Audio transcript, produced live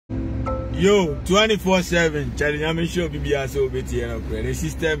Yo, 24/7. Charlie, I'm sure BBS so the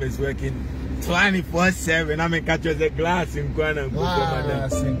system is working 24/7. I'm in catch the glass in corner. Yo,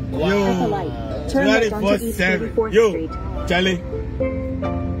 24/7. Yo, Charlie.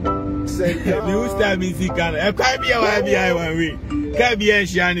 The who start music can. I can't be a YBI 1 week. Can't be a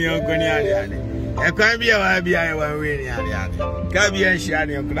shiny on Goniani. I can't be a YBI 1 week. Can't be a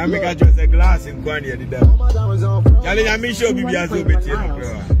shiny on. I'm in catch the glass in corner. Charlie, I'm sure BBS so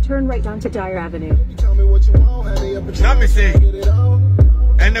Turn right onto Dyer Avenue. Now me say,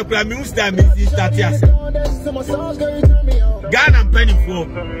 and the Kramu star music start here. Ghana penny for.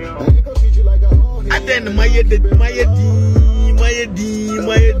 And then my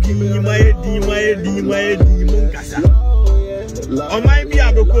Munkasa. On my be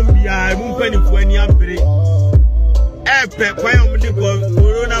able to be a penny for any upgrade. Epe, why am I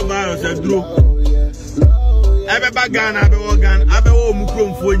coronavirus and drew? Ebe Ghana, abe organ, abe o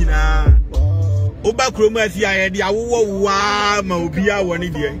mukrom fo nyina. Oba kroma si ayede awo wa ma obi a woni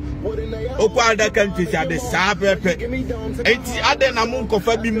de. Okwa ada countries ade sa pepe. Enti ade na mo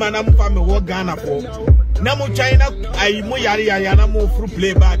nkofa bi ma na mo fa me wo Ghana fo. Na mo China ayi mo yare yare na mo fru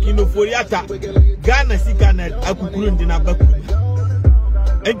playback no foriata. Ghana sika na akukuru ndi na bakuru.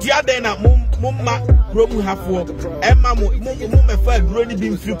 Enti ade na mo ma krom hafo. Emma mo me fa duro ni bi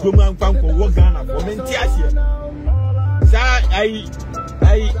mfiri krom anfa nko wo Ghana fo. Menti asie. I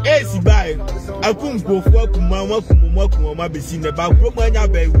buy a kumko for Kuma Bessin about Romania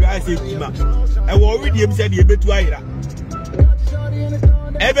by Grassy Kuma. I already said you bet to Ira.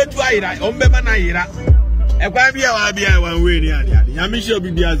 Ever to Ira, Ombemanaira. A Babia Wabia 1 way. Yamisha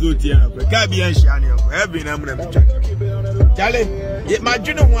Bibiazotia, Gabian Shani, every number of Charlie, yet my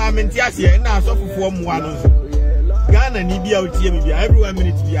junior woman Tiasia and now suffer from one. Ghana need be out here, everyone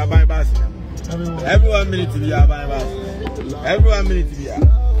minute to be a by bus. Everyone minute to be a by bus. Everyone minute to be a.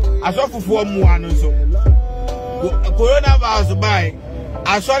 I saw for 4 more so. Coronavirus by.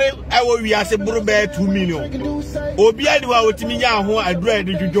 I saw it. I will be as a brother 2 million. Obia do our Timia who I dread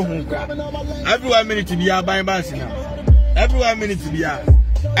to do. Everyone minute to be a by bus now. Everyone minute to be a.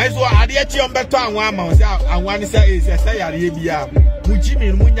 As well, I did you on better 1 month out. I want to say is a say Arabia.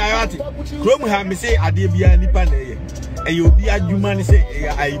 Muchimi Munyati. Chrome me say Adibia Nipane. And you'll be a human say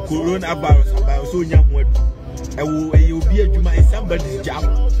I coronavirus about so young. You'll be a human in somebody's job.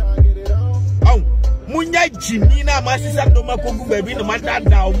 Oh, Munya Jimina, my sister, no Macogu, baby, no matter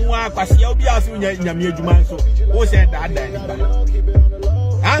now, Mua, Pasio, be as soon as Yaman so. Who said that?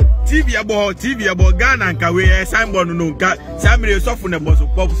 Huh? TV about Ghana and Kawe, Simon no cat, Samuel soften a boss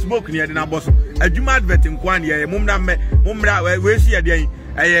of pop smoke near the boss. A Juma vet in Quania, Mumra, where she a day.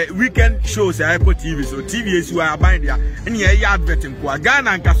 Weekend shows I put TV, so TV is who are buying there. And yeah, yard vetting Ghana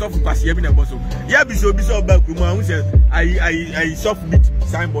and Cassoff pass Yabin a bosom. Yabi so be so back who says I soft bit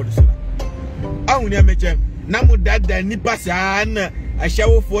signboard. I will never make Namu that the Nipasan. I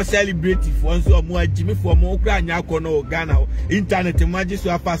shall for celebrate for so more Jimmy for more grand Yakono Ghana internet emergency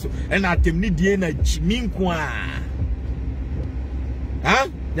pass and at him need Diana Jiminkwa. Huh?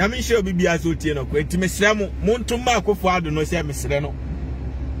 Yami shall be as Otiano, Quentin Monto Marco for I don't know, say Miss Reno.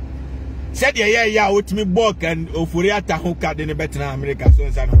 Said yeah, what me book and Ofuriata Hoka in the better America, so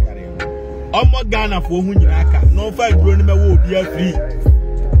as I know. Omo Ghana for Hunaka, no fight grown will be a free.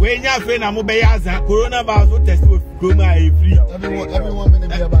 When you're friend, I'm Obeyaza, coronavirus test with Chroma free. Everyone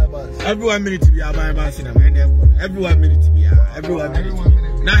minute to be a by bus. Everyone minute to be a by bus in a man. Everyone minute to be everyone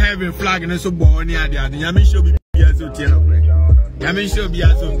minute. Not having flag and so born near the other. Yamin should be as so terrible. Yamin should be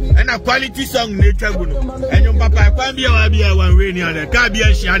as so. And a quality song, nature. And your papa can't be a 1 way near the can't be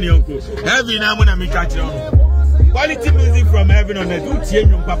a shiny uncle. Every now and then, catch on. Quality music from heaven on the two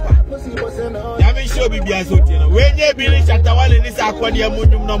your papa. Yamin should be as so. When you be rich at all in this aquarium,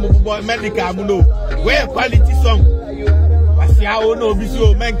 medical, where quality song. I see how no be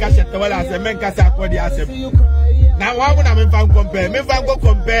so men catch at all as a men catch aquarium. Now, why would I compare? Me go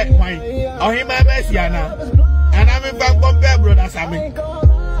compare why? Or him my best yana. And I'm in compare, brother Sammy. Me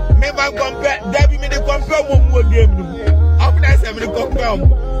compare, Debbie me the compare more game. How can I say me the compare?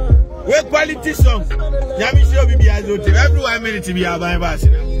 Where quality song? Yami show be as everyone minute to be a by bus.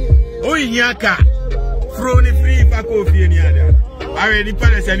 Oh, in your car. Free for coffee in here. I already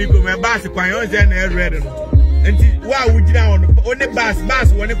put a nico, my bass, quite and red. And why would you on the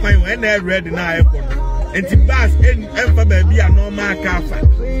bass, one if I went there red in our airport. And the bass and for baby a normal car.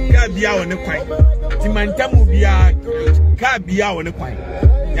 Can't be out on the quite. Timantamu be a can't be out on the quite.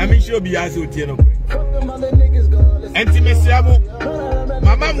 Yami show be as Otiano. And Timasamu,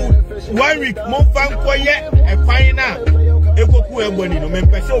 Mamamu, 1 week, more fun quiet and fine now. ekoku eboni no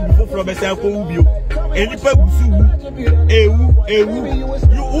mempese obi foforo be say ko ubio enipa gusu ewu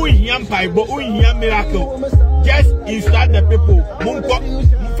you uhia mpaibo uhia miracle just instruct the people munko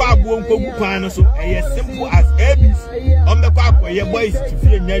mfa abuo nko gu kwan no so e simple as abis ombekwa akoye boys to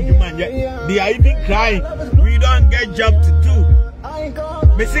fie nya adwuma nya they are even crying we don't get job to do.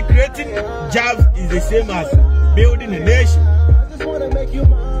 Basic creating jobs is the same as building a nation.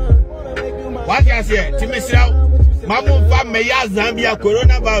 What you say? Timisra, Mamu fam me ya Zambia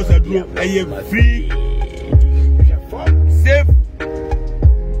coronavirus adro. Aye free, safe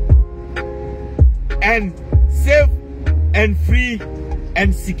and free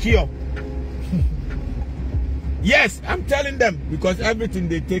and secure. Yes, I'm telling them because everything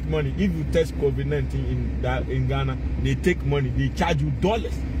they take money. If you test COVID-19 in Ghana, they take money. They charge you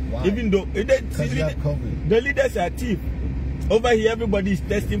dollars. Why? Even though the leaders are cheap. Over here, everybody is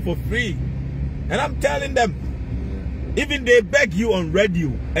testing for free. And I'm telling them, even they beg you on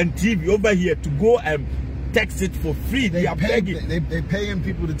radio and TV over here to go and text it for free. They are begging. They're paying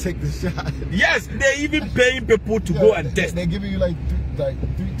people to take the shot. Yes, they're even paying people to go and test. They're giving you like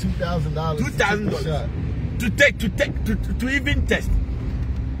 $2,000. $2,000 to even test.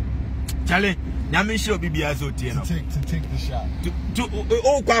 Charlie, Nyame show bibia so tie no. To take the shot.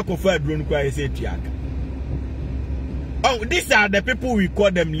 Oh, these are the people we call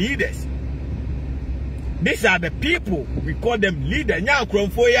them leaders. These are the people we call them leaders. Nya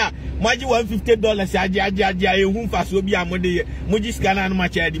kromfo ya maji $150 aja ehun faso bi amode moji scanner no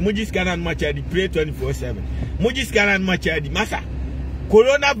machadi pray 24/7 moji scanner no machadi masa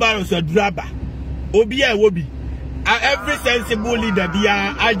coronavirus aduraba obi a wobi every sensible leader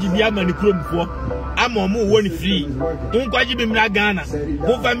bia agibia mani kromfo amomu woni free nkwaji bi mra Ghana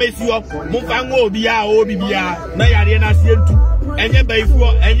mo fa mesio mo fa ngo obi a obi bia na yare na sientu enye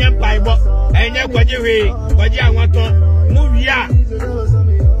baifuo enye mpaibo enye kwaji hwe kwaji anwato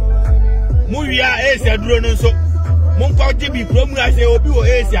mu wia ese duro no so mo nkwaji bi kromu ase obi wo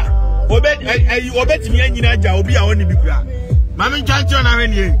ese obetimi anyina aja obi a woni bi kura mami chancho na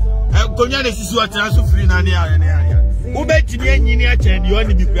hwenie konya de sisi watena so free na ne ya ubetimi anyini a chedi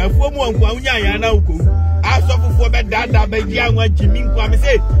woni bi kura fuomu ankwa unya ya na uko asofofo be dada be gi anwa jimi nkwa me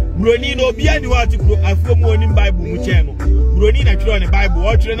say broni no obi ani wa tikro afuomu oni bible mu che no broni na twiro ne bible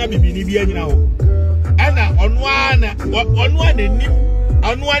o twire na bibini bi anyina ho ana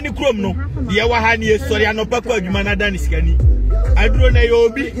onu ani krom no ye wa ha ne esori anopa kwa adwuma na dani sikani aduro na ye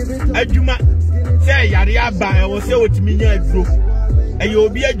obi adwuma say yare aba e wo se otimi nya aduro e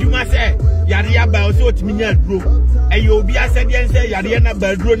obi adwuma say yare aba wo se otimi nya aduro e obi asede ense yare na ba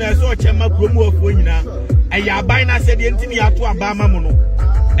aduro na so ochema krom afo nyina e ya ban na asede ntini ato aba amamu no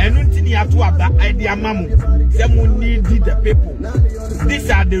enu ntini ato aba e di amamu say mu need the people.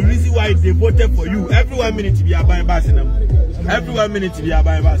 These are the reason why they voted for you. Every 1 minute to be a buy basinam. Every 1 minute to be a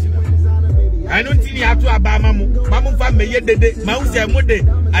buy basinam. I don't think you have to buy mamu fa me yedede mawu say mode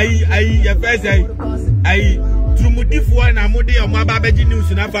I first I trumudifu na mode o ma ba beji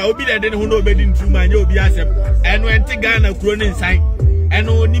news na fa obi de ne ho no obedi ntrum anya obi asem eno enti Ghana kuro ne nsan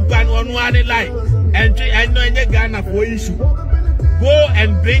eno nipa no ono ane lie entry eno enye Ghana for issue. Go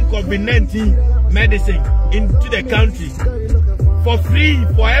and bring COVID-19 medicine into the country for free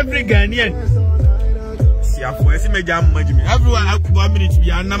for every Ghanaian. For everyone have 1 minute to be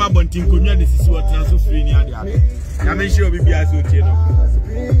a number bunting kunya this is what transfer free near the other. I'm sure we be as okay.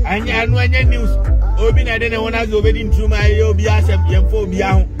 And when you news, Obi na dene wona zo obedi ntuma obi asem yemfo obi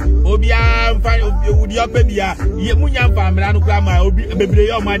aho obi am fa odi opebia ye munya mfa mra no kra ma obi bebre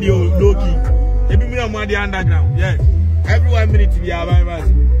ye omade o loki ebi mi omade underground. Yes, every 1 minute to be a Bible.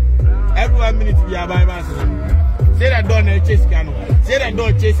 Every 1 minute to be a Bible. Say that door na chase cano. Say that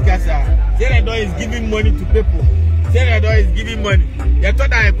door chase casa. Say that door is giving money to people. Say that door is giving money. You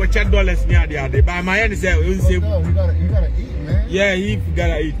thought I could check dollars near the other. But my end say you gotta eat, man. Yeah, you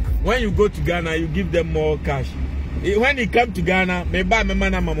gotta eat. When you go to Ghana, you give them more cash. When you come to Ghana, maybe my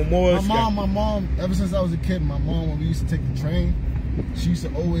mom, ever since I was a kid, my mom, when we used to take the train, she used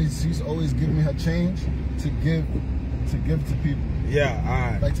to always give me her change to give to people.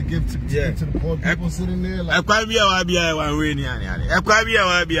 Yeah, like to give to the poor people sitting there. Like, so I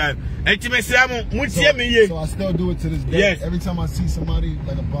still do it to this day. Yes. Every time I see somebody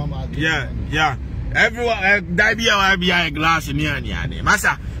like a bum, I do it. Yeah. Everyone, glass in here.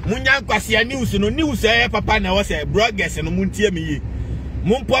 Massa, Munya Kwasia news, no news, papa, na was a broadcast and Muntia me.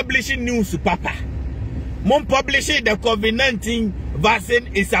 Moon publishing news, papa. Moon publishing the COVID-19 vaccine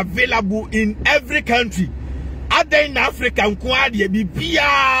is available in every country. Other in Africa, Nkwadi,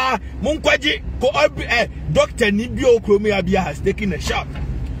 Bibia, Munkwaji, Doctor Nibio Kromia has taken a shot.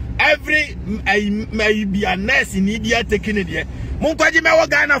 every may be a nurse in India taking it here. Munkaji me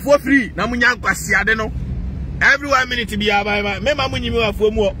Ghana for free. Na munya kwasi ade no. Every 1 minute to be about me munyi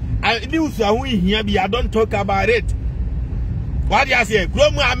for more. I news are here be I don't talk about it. What you say?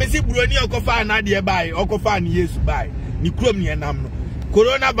 Krom amesi broni okofa na de buy, okofa ni Yesu buy. Ni krom ni enam no.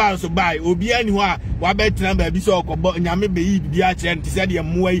 Coronavirus buy, obi ani ho a wa betina ba bi so okobo nyame be yi bi a kire nti se de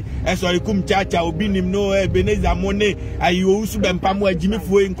mmoa yi eso ikum chacha obi nim no Ebeneza mone ayi owusu be mpamo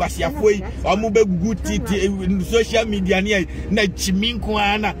agimifuo nkwasiafo yi omo be gugu titi social media ni na chiminko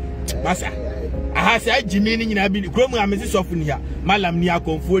ana masa aha say jimi ni nyina bi krom amesi sofu ni ha malam ni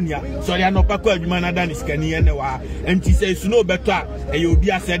akonfonia so ya no pakwa adwuma na dan skani ene wa nti say snow beto a e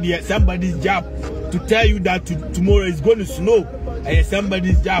obi asede somebody's job to tell you that tomorrow is going to snow.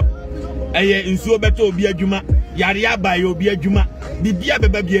 Somebody's job. Insuo beto obi adwuma yare abaye obi adwuma bibia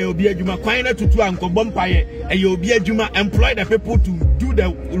beba bia obi adwuma kwan na tutu anko mpaye obi adwuma employ the people to do the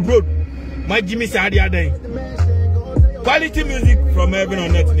road majimi saade adan quality music from heaven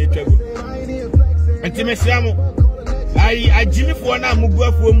on earth nature go antimesiamo ajimi fo na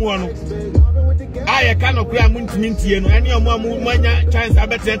amuguafo mu ono aye ka no kura muntimi ntie no ene omo amanya chance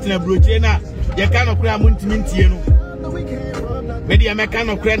abetetena broche na ye ka no kura muntimi ntie no media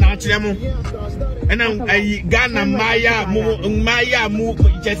mekano kure na akire mu ena Ghana maya mu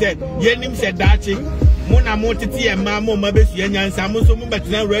chese yenim se dachi mu na mu titi e ma mu mabesu enyansa mu so mu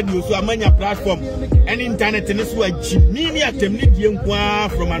betena radio so amanya platform any internet ne so ajimi ni atemni die nkwa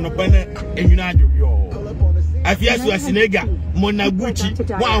from anopana enwuna adwo afia so asinega monaguchi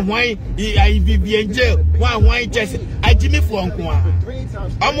wa hwan IVBNJ wa hwan chese ajimi fo nkwa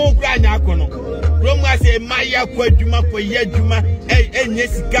amu kura anya akono Roma say maya kwa adwuma kwa ye adwuma enye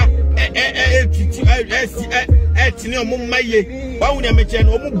sika tini omo maye wa wuna meche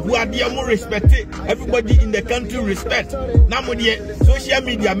no omo buade omo respect everybody in the country respect na mo de social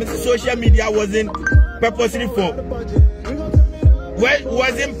media wasn't purposely for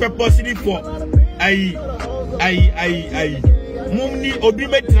mumni obi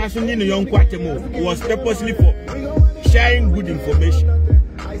metra so ni no yonko atemo was purposely for sharing good information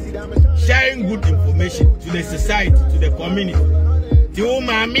to the society, to the community. Ti o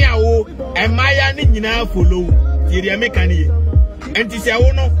ma mi awo emaya ni nyina follow ti ria mekani enti se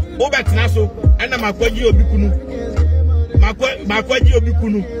wo no wo betena so ana makwaji obi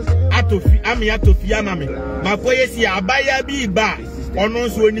kunu atofi ami atofi amame makwaye si abaya bi ba ono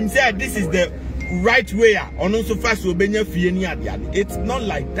so onim say this is the right way ono so fast obenya fie ni ade. It's not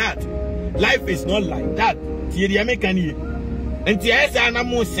like that. Life is not like that. Ti ria mekani and I na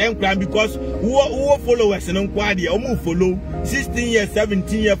mo senkran because who followers no kwade o mo follow 16 years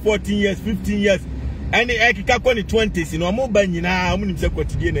 17 years 14 years 15 years and ekika ko ni 20s no mo ba nyina mo nim se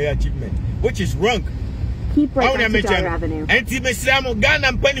kwatide na achievement which is wrong. Keep right on Dyer Avenue. And Timesiamo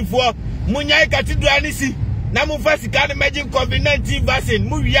Ghana mpanifo munyai cathedral ni si na mo fa sika na imagine COVID-19 vaccine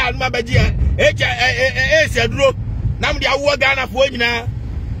mu wi an mabaji sedro na mo dia wo Ghana fo nyina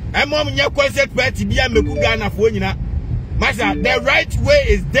e mo nya concert party bia meku Ghana fo nyina. Master, the right way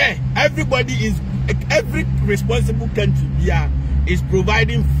is there. Every responsible country here is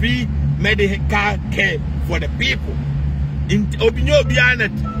providing free medical care for the people. In opinion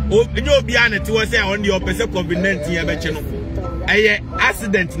bianet was say on the opposite COVID-19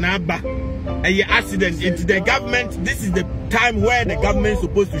 accident na ba accident into the government. This is the time where the government is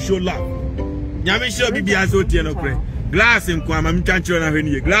supposed to show love. Nyame show bibi azotie no kre. Glass in kwa ma mchancho na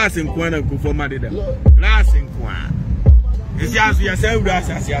hwenie. Glass in kwa na kufoma de dem. Glass in kwa. This is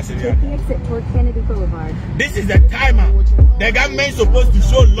the timer. The government is supposed to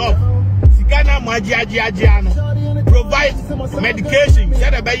show love. Provide medication.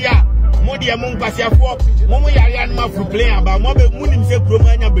 Said a beya. Modi among Pasiafo. Momo Yarian Mafu play about Mobe Munim se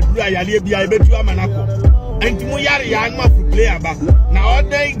Promania Bedra Yalibia Betu Amanako. And Muyari Yan Mafu play about. Now,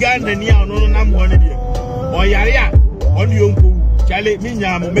 ordinary Ghana near no Nam one idea. Or Yaria on the Uncle. Charlie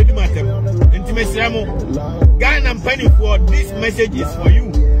Minyam, Medimatem. Intimate Ghana penny for this message is for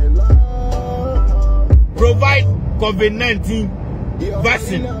you. Provide COVID-19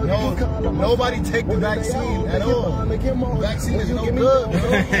 vaccine. No, nobody take the vaccine at all. The vaccine is no good, bro.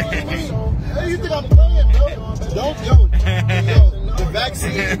 Hey, you think I'm playing, bro? Don't, yo, the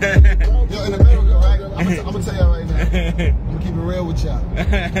vaccine, yo, in America, right? I'm gonna tell y'all right now. I'm gonna keep it real with y'all.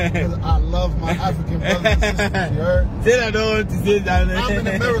 Because I love my African brothers and sisters, you heard? Say that, I don't want to say that. I'm in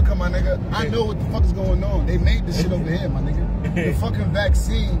America, my nigga. I know what the fuck is going on. They made this shit over here, my nigga. The fucking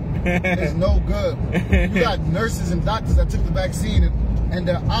vaccine is no good. You got nurses and doctors that took the vaccine and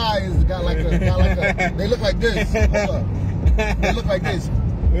their eyes got like a they look like this. Hold up. They look like this.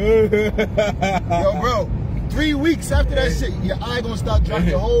 Yo, bro. 3 weeks after that shit, your eye gonna start dropping,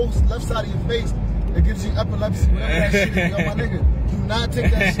 your whole left side of your face. It gives you epilepsy, whatever that shit is. Yo, my nigga, do not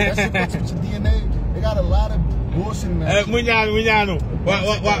take that shit. That shit fucks with your DNA. They got a lot of bullshit in that. Munyano.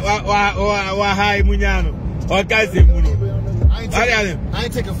 Hi, Munyano. I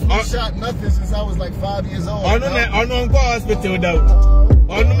ain't take a flu shot, nothing since I was like 5 years old. On hospital though.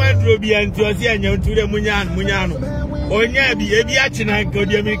 On my drobi and to see and to the Munyano. Onya bi ebi achina nko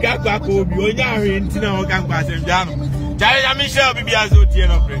di America kwa obi onya ahwe ntina ho kan kwa semjano. Chale ya Michelle bibi azotie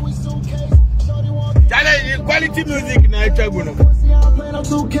no pre. Chale quality music na etwagu no.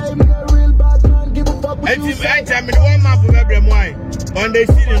 Eti I me one map of every morning on the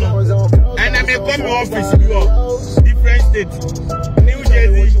city no. And I may come to office different states. New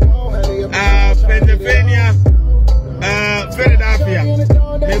Jersey, Pennsylvania, Philadelphia.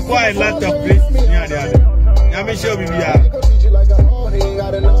 They quite a lot of places near there. I'm sure we are.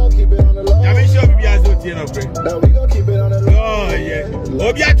 I'm sure we are so tired of it. Oh, yeah.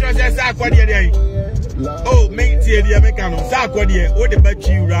 Obia trust Sakwadia. Oh, make the American Sakwadia. What the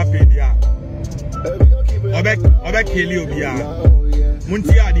battery rapping there? Obek Kelly Obia.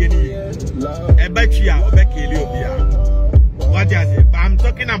 Muntia, a battery, Obek Kelly Obia. What I say? I'm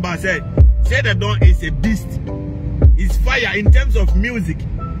talking about say the Don is a beast. It's fire in terms of music.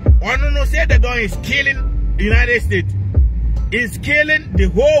 Oh no, say the Don is killing United States. Is killing the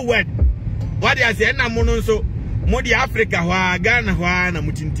whole world. What I say na mono so modi Africa wa Ghana wa na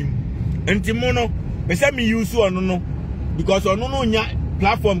mutintim. Entimono me say me use no because no nya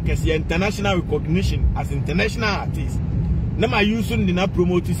platform kesi international recognition as international artist. Na ma use na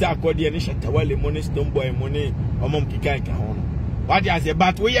promote say akodi ne Shatawale money Stone Boy money omom kikan ka ho. What I say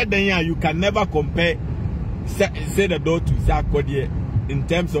but we then you can never compare say the door to Sakodi in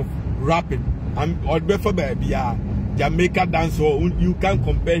terms of rapping. Or before baby Jamaica dancer, you can't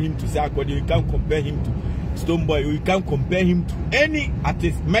compare him to Sakodi, you can't compare him to Stone Boy, you can't compare him to any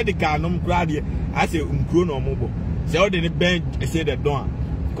artist, medical, no grad. I say no mobile. So the band say the Don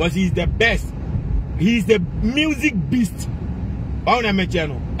because he's the best. He's the music beast. On a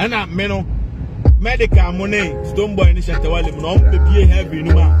mechano, and I meno medical money, Stone Boy and Shatawale, no be heavy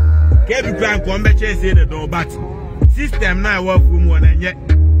no man. Kevin Crank come back say the Don, but system now work for one and yet.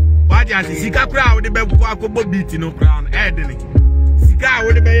 What you say? Sika crowd the be kwa beat no crown. Edeni. Sika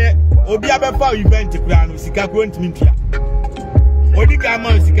wo the be obi abefa event crown. Sika ko ntimi ntia. Odi ka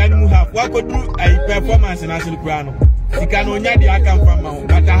man sika ni mu half. Wa ko do a performance na asel crown. Sika no nya dia aka mfa ma.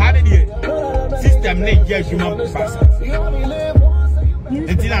 But how the system na je human pass.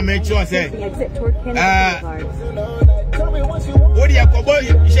 Until make sure say odi akobo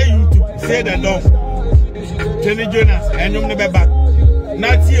she YouTube say the Earth Twene Jonas enum ne be back.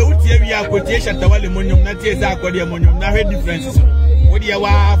 Natie utie wi quotation tawale monyum natie za akode monyum na he differences wodi ya wa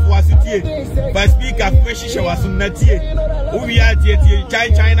afo asutie ba speaker fresh wasum natie uwi atie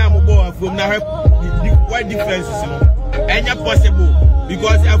China mobo afom na he what differences no enya possible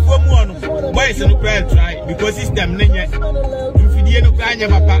because afom one boys no try because system nenye mfidie no kwa anya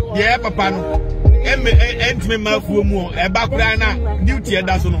papa ye papa no entime mafuo mu e ba kura na duty e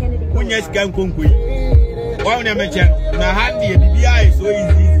da so no unya sika nkonko yi one na meche na hand ye bibia is so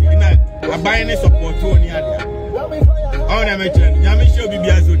easy na abanye support oni adia one na meche nyame show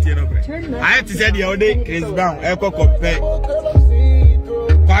bibia so tie no bre I had to say the other Chris Brown e ko compare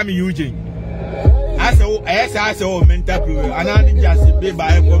Kwame Eugene as a mental problem and just be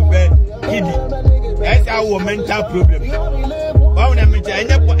by compare kidi as a mental problem one na meche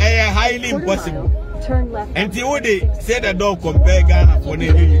enye highly impossible and the way they say the dog compare Ghana for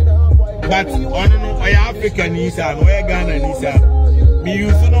Nigeria. But on African is and where Ghana is me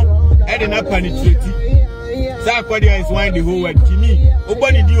use no heading up penetrate. Sakwadia is wine the whole world. Jimmy,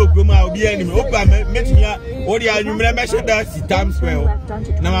 open the Oklahoma will be enemy. Open met me or the remember that times well.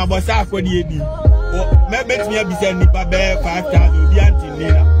 Now about Sakwadia be met me be send Nipa bear 5,000 be anti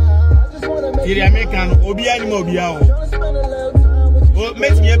later. The American Obiani Mobia. Oh,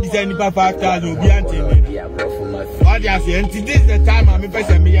 met me be send Nipa 5,000 be anti later. What you say? And this is the time I'm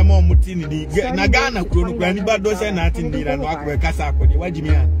person me more mutini. Nagana Kuru, anybody don't say nothing. And walk where Kasako. What do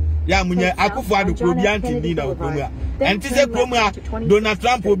you mean? Ya munya akufo do probianti ndi na okromua enti se kromua Donald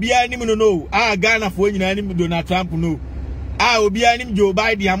Trump obi anim no Ghana fo nyina anim Donald Trump no obi anim Joe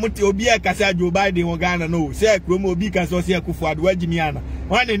Biden amuti obi akasa Joe Biden wo Ghana no se kromua obi kasa se akufo do wagimi ana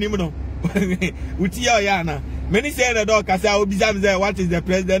wan anim no uti ya na many say the dog kasa obi zam say what is the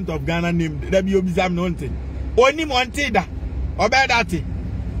president of Ghana name that be obi zam no nti oni mo nti da obedati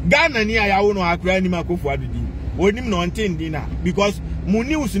Ghana ni ayawo no akra ni akufo do di onim no nti ndi na because mu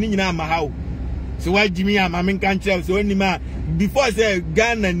news ni nyina ma hawo So why Jimmy am I can't tell so any man before say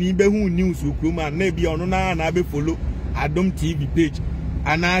Ghana ni be who news Ukruma maybe on na be follow Adom TV page.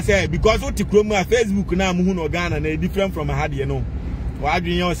 And I say because what Ukruma Facebook na mu no Ghana na different from had you know. Why do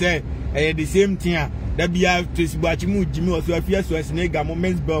you say the same thing that be have to Jimmy also afia so snega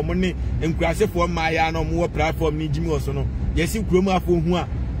moments bell money and crash for my no more platform ni Jimmy also no. Yes Ukruma for who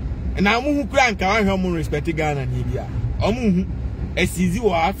and I mu kran ka wan hwe respect Ghana ni bia. Omu esizi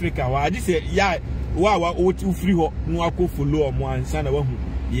wa Africa wa adi say ya wa free ho no akọ follow omo ansa na wa hu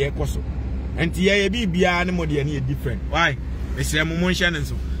ye koso enti ye bibia ne model ne different why mesre mo mon hye ne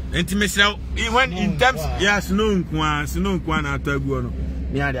so enti mesre when in terms yes no nkwa na atagu no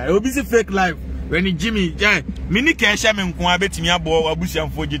me ade obi si fake life when Jimmy yeah mini ka hye me nkwa betimi abo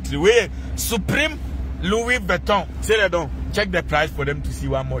abusiamfo gitire we Supreme Louis Vuitton say they don't check the price for them to see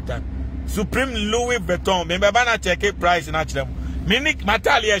one more time. Supreme Louis Vuitton me baba na check the price na kire mo mini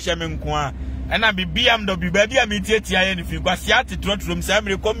matalia hye me nkwa and I be BMW baby I meet it here if you go see at trot from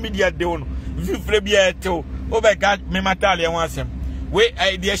some come media de on if you free be to oh my god me matalia want some we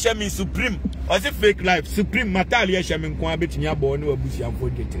the share me Supreme was it fake life Supreme matalia share me nko abetimi abo ne wabusi amfo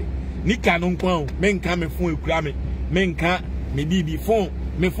getere nika no nko me nka me phone ekura me nka me bibi phone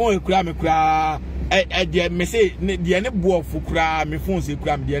me phone ekura me kura de me say de ne bo ofukura me phone se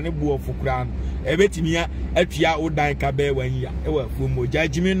ekura me de ne bo ofukura no ebetimi atua odan ka be wan ya e wa fumo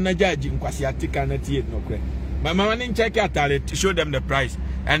judgment na judge nkwasi atika na tie no kre mama nin check atale show them the price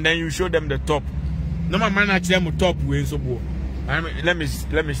and then you show them the top no mama na kire mu top we so bo let me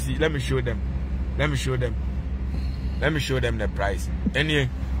show them the price any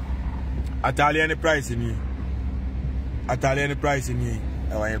Italian price in here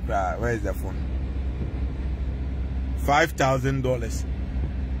where is the phone $5,000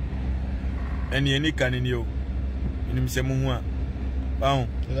 and any can in you in Semua. Oh,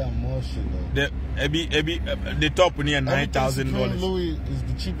 more shit though. The top near $9,000. Louis is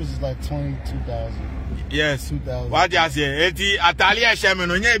the cheapest is like 22,000. Yes, 2,000. what you say? Eti Italia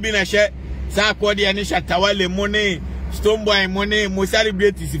shaman on ye been a share. Sakodi and Shatawale money, Stoneboy money, mo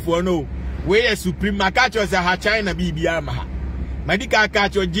celebrate is for no. Where Supreme Macachos are China BBR. Medical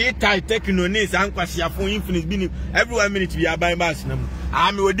catch your J-type techno names and for infinite being every 1 minute we are buying bass.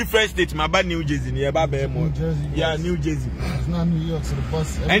 I'm a different state, my bad New Jersey, near New Jersey. Yeah, New Jersey. It's not New York, so the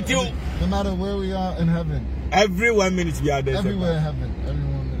bus. Until no matter where we are in heaven. Every 1 minute we are there. Everywhere in heaven.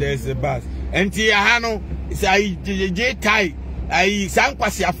 Everyone there's a bus. Until Hano say J-type. I sang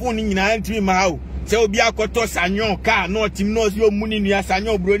Quasia phone in an entry mile. So be a coto sanyon car, no team knows your money near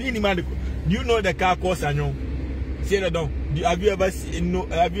Sanyo Brody. Do you know the car cost Sanyon? Say that don't. Have you ever seen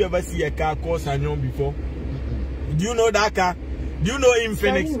a car called Sanyon before? Do you know that car? Do you know in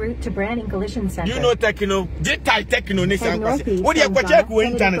Phoenix? Route to Brandon Collision Center. Do you know Techno? J-type Techno. What do you check with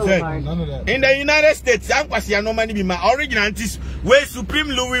internet? None of that. In the United States, I'm no money be my original antis where Supreme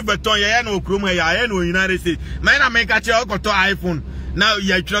Louis Vuitton ya no Chrome ya no United States. Man, I make a check to iPhone. Now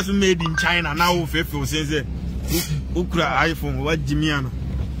you trust made in China. Now Fefu says Ukra iPhone. What Jimiano?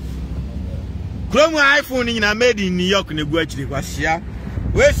 Chrome iPhone in made in New York ne guachiri kwasia.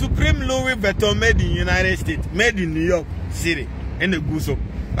 Where Supreme Louis Vuitton made in United States, made in New York City. And the guso.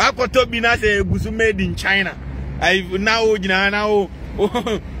 Akoto bi na say guso made in China. I now ojina na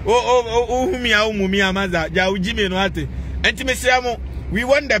humi a umumi amaza ja ujime no ate. Enti mesiamo we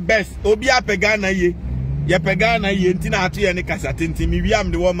want the best. Obi apega na ye. Ye pega na ye enti na ato ye ne kasa tenti mi wi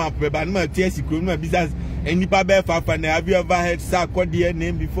am the warm up ba na tie sikro na business enipa be fafa na have you ever heard Sakodi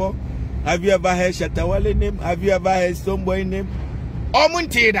name before? Have you ever heard Shatawale name? Have you ever heard Stoneboy name?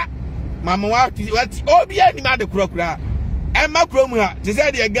 Omuntida. Mama what obi ani ma de krokra. Emma Cromwell, to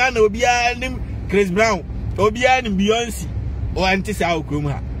say the Ghana Obia nim Chris Brown, Obia nim Beyonce, or Antisao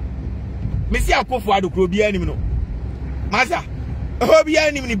Cromwell. Missy Akofo Ado Crobia no. Masa,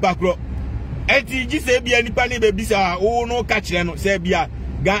 Obia nim ni backro. Eti ji say bia nipa ne be bisa o no catch no say bia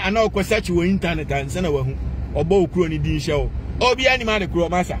ga ana ko search wo internet and say na wa hu obo okro ni din hye o. Obia nim ade kro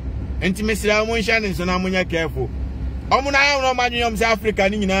masa. Enti mesra mo nhya ne so na monya careful. Omo na ya no manwom say Africa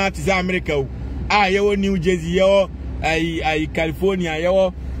ni nyina ti say America o. Ye wo New Jersey ye wo I California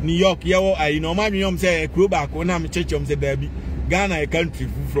yawo New York yawo I no man yom say kro ba ko na me chechom say baby Ghana a country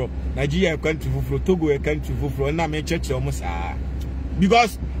fufro Nigeria a country fufro Togo a country fufro na me chechom sa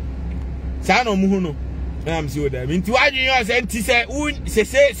because sa no mu hu no na am see that nti wadwen yo say nti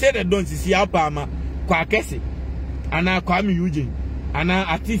say say the don't see apa ama kwa kese ana kwa me Eugene ana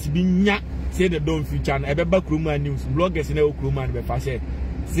artist bi nya say the don't feature na ebeba kroma news bloggers na o kroma na be fa say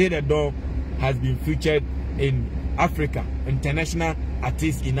the don't has been featured in Africa, international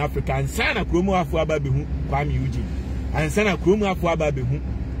artists in Africa, and Sana Chromo Afuaba Behu, Kwame Eugene, and Sana Chromo Afuaba Behu,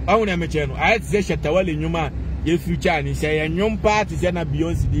 I na me cheno I had say Shatawale nyuma ye future ni say nyom part is na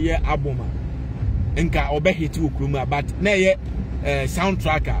Beyonce the year album nka obe hit okroma but na ye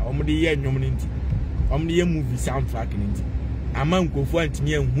soundtrack omo de ye nyom nti omo de ye movie soundtrack nti ama nkofu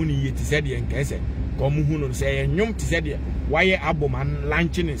antimi anhu ni ye ti said ye nka say ko mo hu no say nyom ti said ye why album and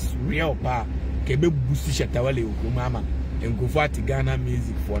launching is real pa ke be boost Shatawale okroma ama nkofu at Ghana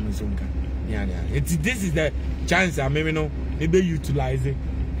music for no so nka yeah this is the chance I maybe no maybe utilize it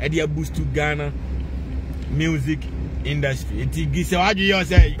and they boost to Ghana music industry. It gives you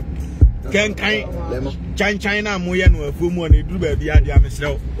say can China moya no afumu on do be dia dia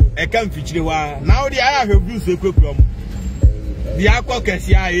mesrew e kan fichire wa now the I have views so kwekrom the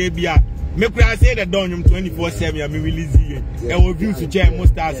akokesi a bia me kura say the don 24/7 me release ye e wo views to check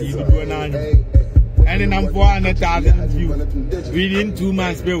most stars you do na anyu and then I'm 400,000 views within 2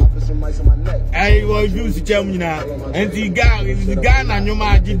 months bill. I was views to check me now and the guy na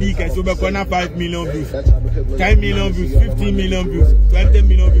nyoma GD ka so be kona 5 million views 10 million views 15 million views 20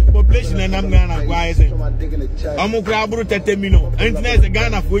 million views population and I'm Ghana why say I'm kura buru 30 million internet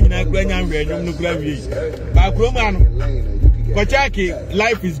Ghana fo nyina kura nya hwe nyum no kura wie ba kroma no Kochaki,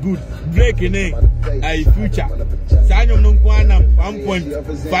 life is good. Breaking a future. Sanyom no kwana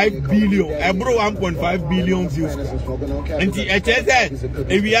 1.5 billion. Ebro 1.5 billion views. And the HSS,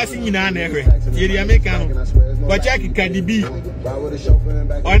 if we are seeing an error, the American. Kochaki Cardi B.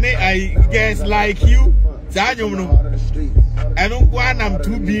 Only I guess like you. Sanyom no. I don't want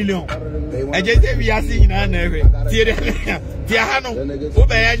 2 billion. I just say we are seeing an error. Tiahano,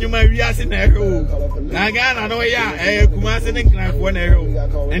 Obayanyuma, we are seeing an error. Nagana, no, yeah, Kumasi and one arrow.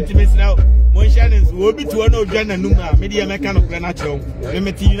 And to miss now, Monshanans will be to one of Jana Numa, media mechanic natural.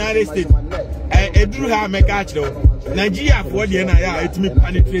 Limit the United States. I drew her mechacho. Nigeria for the NIA, it may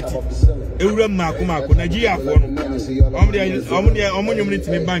penetrate. Euram Makumako, Nigeria for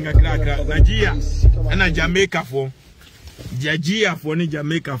Omonium Bank, Nigeria, and a Jamaica for. Jajia for ni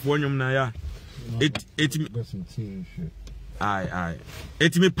Jamaica for nyum na ya it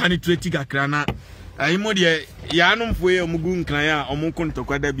me penetrate kakra na ayimo de ya no mfo ye omugu nkran ya omunko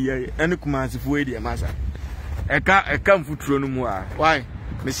ntokwada bia ene kumase fo e de masa eka mfuturo no mu a why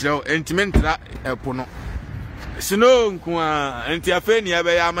misiro entimentra epo no sino nko a enti afa ni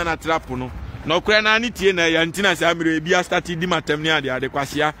abe ya mana trapo no na okura na ani tie na ya ntina sa amire bia start di matam ni ade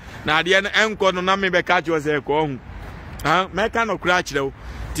kwasia na ade enko no na me be ka che se ko hu meka no kura chire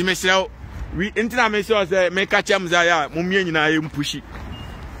ti mesira we intina me say meka chem za ya mumie nyina ye mpushi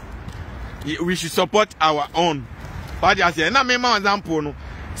we should support our own what you say na me ma example no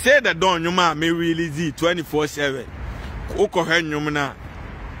say the don nyuma me release 24/7 ukohe nyum na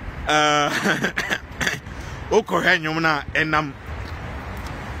ukohe nyum na enam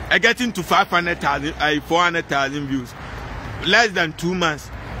I getting to 500,000 400,000 views less than 2 months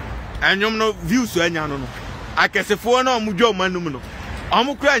and nyum no views so enya no akesefo na omudwo manum no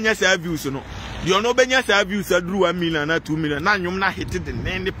omukura nya sa views no you no benya sa views aduru 1 million na 2 million na nyum na hit the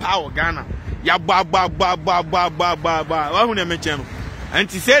name power Ghana ya ba who na mention no and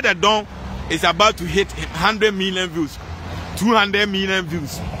to say that Don is about to hit 100 million views 200 million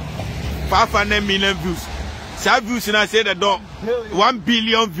views 500 million views sa views na say that Don 1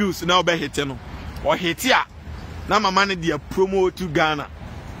 billion views now be hit no or hit ya na mama ne dia promote to Ghana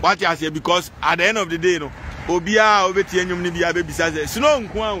what you say because at the end of the day no obia obeti enyum ni bia be bisa say sino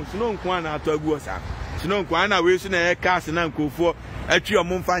nkwa na ato osa sino nkwa na we so na e cast na nkofo atwi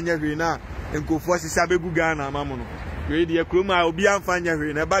omfa nya hwe na nkofo sisa begu Ghana amamu no we de kroma obia mfa nya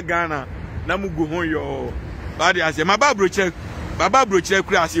hwe na ba Ghana na mugu ho yo ba de ase baba brochire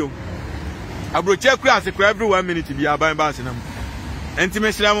kura ase o abrochire kura ase kura every 1 minute bia ban ba ase na mu enti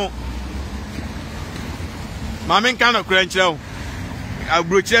mesira mo ma men kan kura nchire o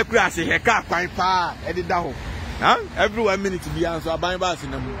abrochire kura ase heka kwan pa edida ho every 1 minute bia so aban ba ase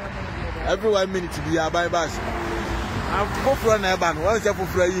na mu every 1 minute bia aban ba ase foforo na eba no won say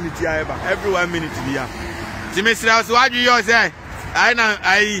foforo unity a eba every 1 minute bia timesira so wadu yo say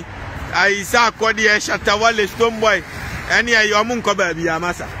I sa kodi e Shatawale Stonebwoy ene ayi omunko ba bia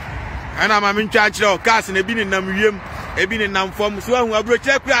masa ana ma mentwa akire o cars na bi ni nam wiem ebi ni nam fom so ahu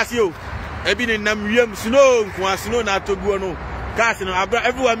abrochire kura ase o ebi ni nam wiem snow nko asno na atoguo no cars no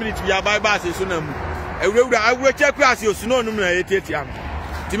every 1 minute bia aban ba ase so na mu ewura abrochire kura ase o snow no na etietia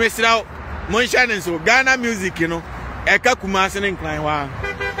timesira mon channel so Ghana music no eka kumase ne nkran wa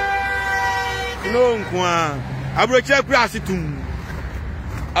no nkwa abrochire kura ase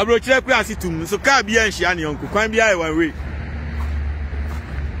tum so ka bia nhia ne onko kwan bia e one way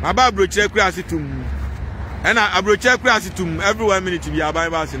aba abrochire kura ase tum ena abrochire kura ase tum every 1 minute bia aban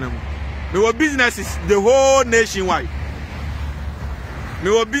ba ase na mu me wo businesses the whole nationwide me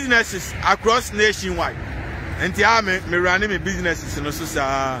wo businesses across nationwide. Enti a me run me businesses no so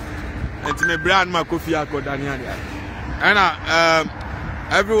sa. Enti me brand ma Kofi Akodania dia. And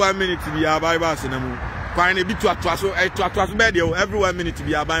every 1 minute to be a Bible cinema. Quite a bit to a media every 1 minute to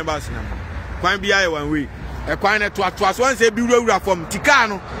be a Bible cinema. Quite be I 1 week. A quite to once a bureau from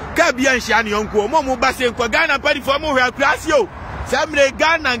Ticano, Cabian Shani Uncle, Momo Bassi and Quagana Paddy for more Crasio. Some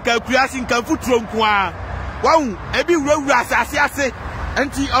Ghana and Calculassing Calfutron Qua. Wow, a big road grass as I say,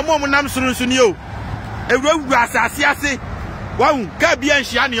 and see a moment I'm soon to you. A road grass as I say. Wow, Cabian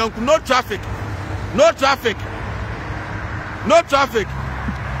Shani Uncle, no traffic. No traffic. No traffic.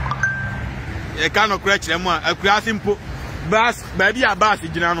 You cannot catch them one. A crossing bus, baby, a bus,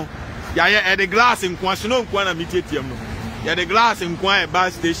 General. Yeah, the glass in Quasino, Quana Mitium. Yeah, the glass in Quan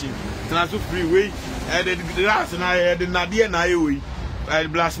bus station. Transfer freeway. The glass and I had the Nadia Naoe. I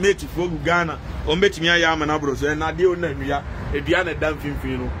blasmate for Ghana. Or met me, I am an abros, and Nadia Namia, a Diana Dumping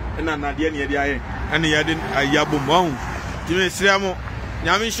Fino, and a Nadia Nadia, and he had a Yabum Bound. Jimmy Sramo,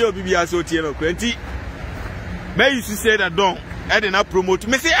 Yamisho Bibiaso Tiano Quenti. May you say that don't. I did not promote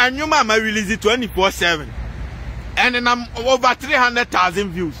me. Say, and your mama release it 24/7. And then I'm over 300,000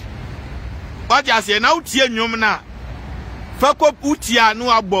 views. But I say now, Tia Numana. Fako Utia no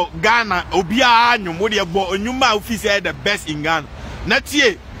about Ghana, Obia, Numodia, Numa office the best in Ghana. Not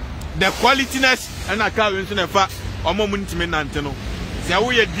yet. The qualityness and I can't mention a fact or moment Anteno. Say,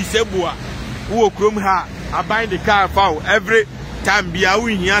 we are disabled. Who chrome her. I buy the car foul every time. Be a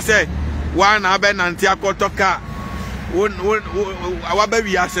win here. Say, one Aben and Tiakoto car. Our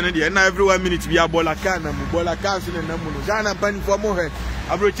baby has an idea, and every 1 minute we are Bolacana, Bolacas and Namuno, Ghana Penny for more.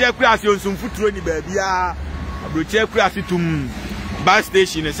 I will check class on some foot running baby. I will check class to bus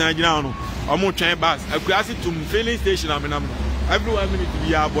station in San Giano, or more train bus. I class it to filling station. I'm every 1 minute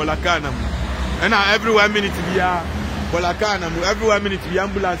we are Bolacana, and every 1 minute we are Bolacana, every 1 minute we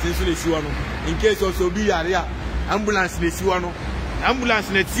ambulance in Sulisiano. In case also be area ambulance in Sulisiano, ambulance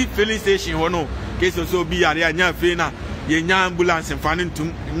in the filling station or no. Case also be area nya fena ye nya ambulance fanning to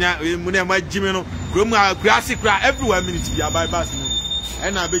nya muna ma jimeno kroma grassy cry every 1 minute be buy bus no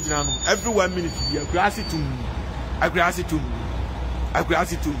and na be gina no every 1 minute be grassy to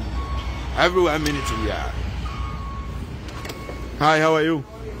every 1 minute be. Hi, how are you?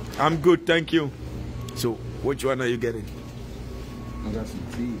 I'm good, thank you. So which one are you getting? I got some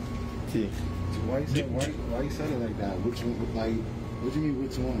tea. So why you said it like that? Which one, like, what do you mean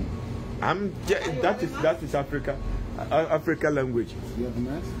which one? That is Africa language. You have the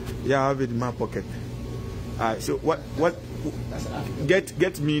map? Yeah, I have it in my pocket. So what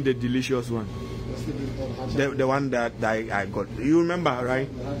get me the delicious one. The one that I got. You remember, right?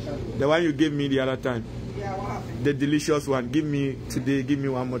 The one you gave me the other time. Yeah, what happened? The delicious one. Give me today, give me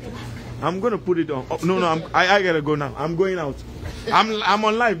one more time. I'm gonna put it on. Oh, no, I gotta go now. I'm going out. I'm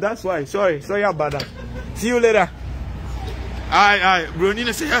on live, that's why. Sorry about that. See you later. Aye,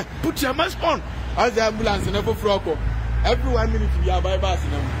 Bronina say, hey, put your mask on. As the ambulance in every floor. Every 1 minute to be a bypass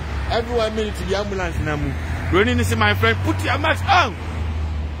in them. Every 1 minute to be ambulance in them. Bronina say, my friend, put your mask on.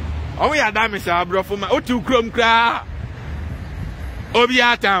 Oh, we are damaged, bro, for my O2 Chrome car.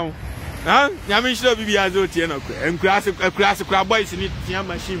 Obia town. Huh? Yamisho Bibiazo Tiano. And classic crab boys in it, Tia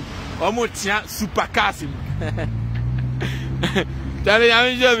machine. Almost super casting. Tell me,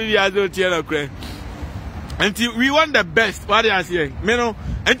 Yamisho Bibiazo Tiano. Until we want the best, what are you saying? You know,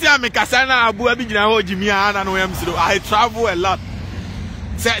 until I make a sana abu abijina ho jimia and I travel a lot.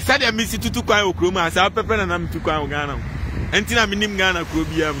 Said I miss it to Kwai Okroma, as our pepper and I'm to Kwai Ghana. Until I'm in Ghana,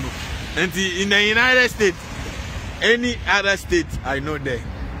 Krobiam. Until in the United States, any other state, I know there.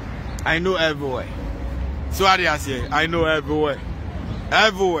 I know everywhere. So what are you saying? I know everywhere.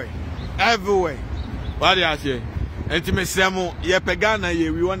 Everywhere. What are you saying? And to me,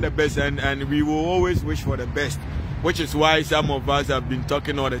 we want the best and we will always wish for the best. Which is why some of us have been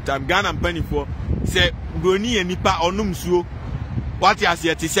talking all the time. Ghana and Penny for say Goni and Nipa onum so what you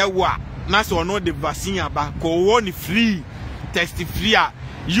say to say what Naso no the vaccine about co free, test free.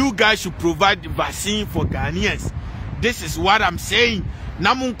 You guys should provide the vaccine for Ghanaians. This is what I'm saying.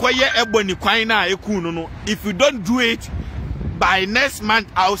 If you don't do it by next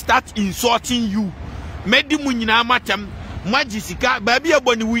month, I'll start insulting you. Medi munyina matam majisika baby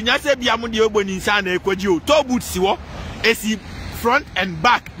eboni winya se bia mo de eboni nsa na ekwaji o to boot siwo esi front and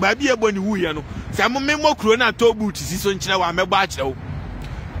back baby eboni wuye no se mo memo kro na to boot si so nkyere wa mebo a kyerɛ wo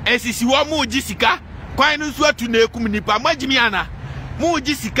esi siwo mo jisika kwan no so atu na ekum nipa majimi ana mo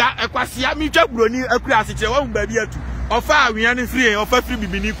jisika ekwasia mi twa broni akura ase kyerɛ wa baby atu ofa awia ne free ofa free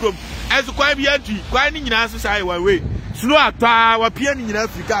bibini krom esu kwan bi atu kwan ni nyina so sai wa we snow atwa wa pia ni nyina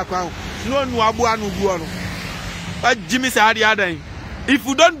Africa kwan no no abu anu gu ono ba Jimmy Sadi adan If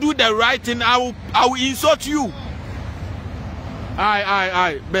you don't do the right thing, I will insult you.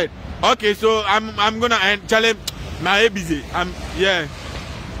 Aye, but okay, so I'm gonna tell him my busy. Yeah.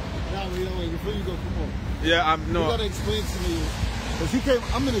 Now wait, before you go, come on. Yeah, no. You gotta explain to me, cause he came.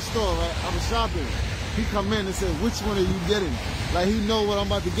 I'm in the store, right? I was shopping. He come in and said, "Which one are you getting?" Like he know what I'm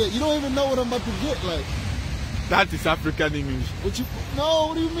about to get. You don't even know what I'm about to get. Like that is African English. What you? No,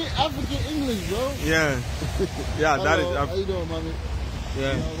 what do you mean African English, bro? Yeah, yeah, that is. How you doing, mommy?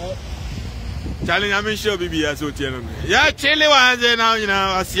 Yeah. You know, Charlie, I'm sure BB has so tell me. Yeah, Chile was now, you know,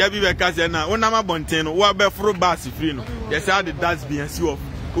 I see a BB cousin now. When I'm a bonteno, what be for bus free no? Yes, how the that's be and see of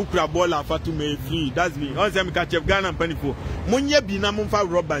Ukra Bola Fatu may free. That's me. On them catch up Ghana and Penipo. Munya be na mumfa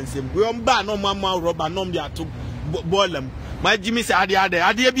rubber and sim. We on bar no mama rubber, no be at bolem. My Jimmy said,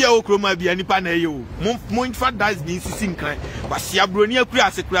 Adia be a okroma be any pan you. Mun fat that's be sing cry. But see a bronia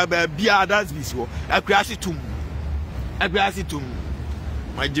crass a crab, be a that's be so. A grassy tomb. A grassy tomb.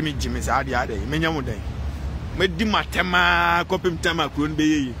 My Jimmy said, Adia, many day. Made the matema, copim tama, couldn't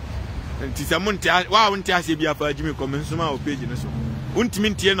be. And tis a monte, why won't I say be a for Jimmy comments on our page in a song.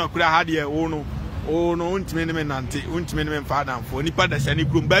 Untimintian or cry had here, oh no, untiminiment auntie, untiminiment father for Nipa the Sunny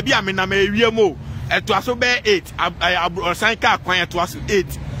Groom. Baby, I mean, I may real more. At was so bad 8. I sign car quiet to us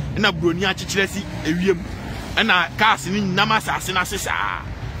 8. And a brunia chichlessy, a ream. And I cast in Namasasina Sissa.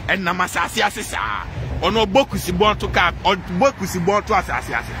 And Namasasi Assessa. Or no book is born to cap, or book is born to us as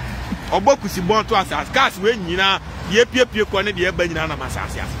or book is born to us as cast when you know, ye peer quantity of banana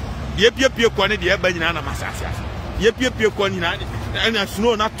massasias. Ye peer quantity of banana massasias. Ye peer quantity and a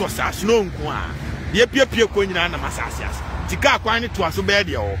snow not to us, snow. Ye peer quantity massasias. Tika quantity to us so bad,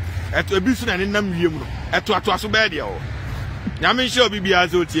 at a business and in them, at what was so bad. Yamin sure be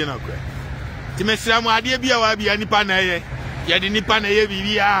as old Tiana. Timesam, idea be a any panay, yet any panay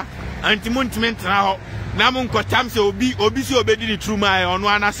via anti-montment now. Namun Kotamse obisi obedi the true my on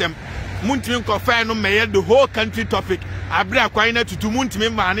one assem. Muntimin Kofa no may the whole country topic. Abra quina to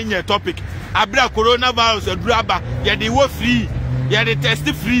Muntimin man in your topic. Abra coronavirus or draba, yet they were free, yet they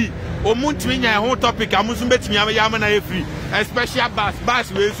tested free. Or Muntimin your whole topic. I must bet me Yamana free. A special bus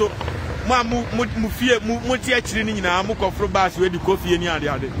way so Mufia Mutia training in a muck of bus where the coffee and the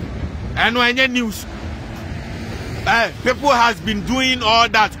other. And when your news. People has been doing all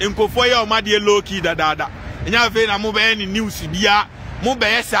that in Kofoya or Madia low key da. And you have move any news bia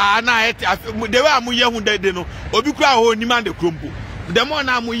Mubesa na they were Muya who they no Obukra ho ni man de crumple. The more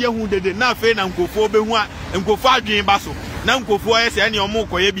na Muya who they na fe na Nkofo be hu and Kofa dream basso. Na Nkofo yes any or more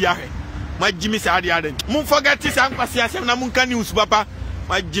koye bia. My Jimmy said the other. Mun forget this and Pasiasem na Munka news papa.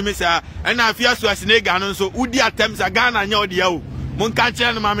 My Jimmy said and I fear to as Neganon so Udi attempts a gun and your dear. Munka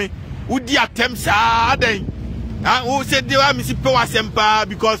tell mammy. Udi attempts are then. Who said they were Missy Power Sempa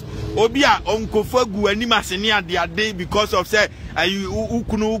because Obia Uncle Fogu and Nimasenia the other day because of say you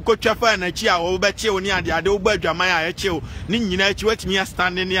couldn't coach and a chair or betcha near the other Jamaya Echo. Nina, what me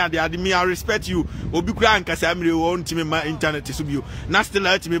standing near the other me. I respect you. Obukra and Casamri won't me my internet to you. Not still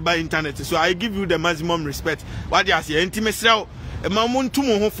let me by internet. So I give you the maximum respect. What you say, intimacy. A mamun to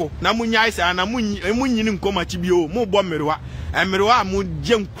Mohofo, Namunyais and Amun Koma Chibio, more bomberwa, and Merwa Mun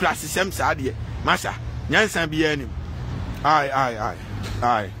Jim Crassisem Sadia. Massa. Nyansan be any.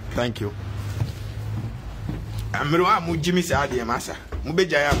 Aye. Thank you. Amroa mu Jimmy Sadi Massa.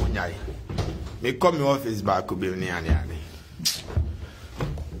 Mubejaya Munyai. May come your office back to be near Niani.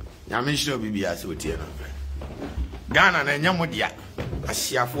 Yamin sure be as with you. Ghana and Yamudia. I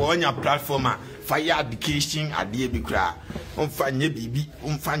see a for on your platform. Fire education at the Bikra. Umfanye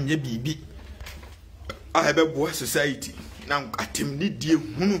bibi. I have a boy society. Now at him need dear.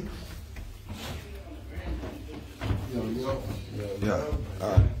 Yeah.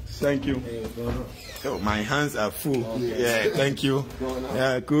 Thank you. Oh, my hands are full. Yeah, thank you.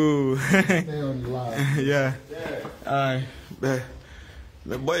 Yeah, cool. Yeah.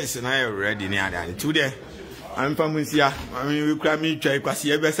 The boys and I are ready near today. I'm from Musia. I mean, we cry me try because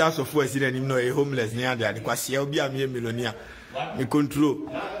you ever saw so for him no a homeless near there because he'll be a millionaire. We control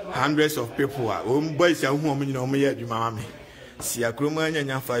hundreds of people. Boys are home, you know, me at your mammy. See a crewman and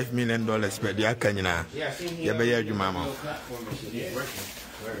 $5 million per the Akanyana. Yeah, by your mamma.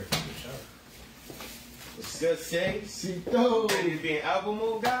 Good say, ready to be an album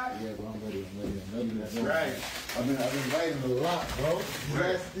mode guy? Yeah, bro, I'm ready. That's right. I've been writing a lot, bro.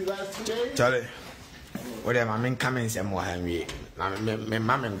 These last 2 days. Charlie, whatever I mean, come and say more Henry. My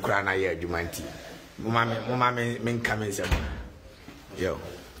mom and Crana here, Jumanti. Mamma mean come and say, yo,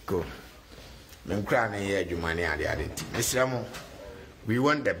 go. Men Crana here, Jumani, and the other. Mr. Ramo, we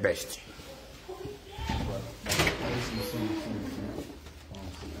want the best.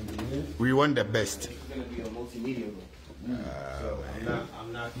 We want the best. It's going to be a multimedia. So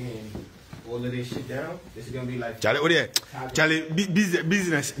I'm not getting all of this shit down. This is gonna be like Charlie,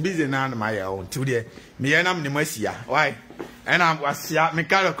 business now my own. Today, me and I'm the Messia. Why? And I'm was ya, me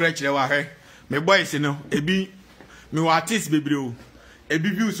call a crutch. Me boys, you know, me artist baby.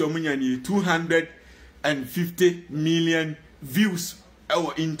 Views on me 250 million views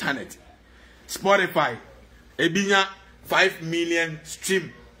over internet. Spotify, 5 million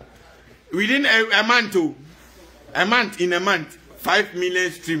stream. Within a month, in a month, 5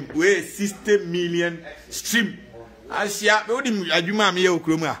 million stream. We 60 million stream. Asia,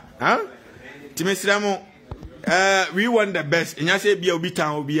 we want the best. And I say, be a bit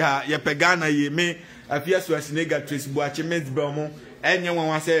of ya pegana ye me. I fear so as negative watch me bromo. Anyone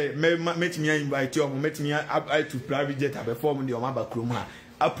wants say, met me invite you, met me up to private jet perform the Omaba Kruma.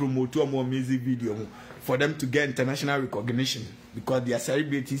 I promote more music video for them to get international recognition because they are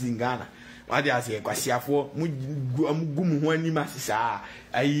celebrities in Ghana. What they are saying, Kwasiafo, Mugumu, Masisa,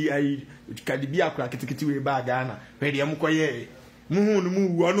 I Kadibia Krakiti by Ghana, where the Amukoye, Muhu,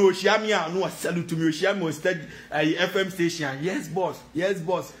 no Shamia, no salute to me, Shamo study FM station. Yes, boss,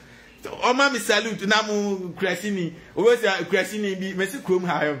 So, oh, mammy, salute to Namu Crasini, or Crasini be Messi Crum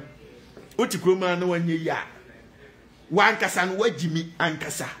higher. What you cruma no one ya. One Cassan, what Jimmy and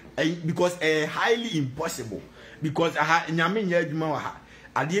Cassa, because highly impossible. Because I had Yamin Yadmaha.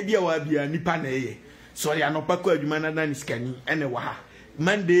 I did be a Nipane. Sorry, I no Paco Jumana than scanning and a waha.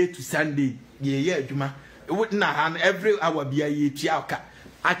 Monday to Sunday, ye, Juma. It wouldn't have every hour be a ye chiaka.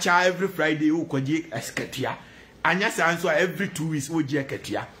 Acha every Friday, who could ye a scatia. And yes, answer every 2 weeks, would ye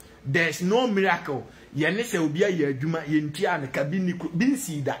katia. There's no miracle. Yanese will be a ye Juma yentia and a cabin bin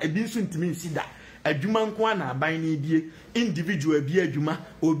see that a bin soon to me see that. A Juman Kwana by ni individual be a Juma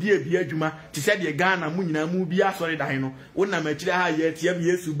or be a Juma to say the Ghana Munina Mubia sorry dino. When I'm a high yet yam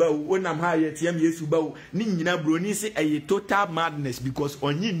yesuba, when I'm high yet yam yesuba, Nina Bruni say a total madness because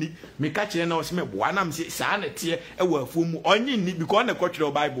on yini me catch an osme one am say sanity a were full on yini because the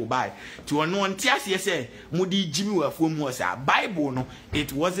cultural Bible by to an one tias yes Moody Jimmy were full was a Bible no,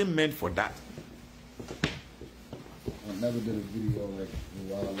 it wasn't meant for that. I never did a video like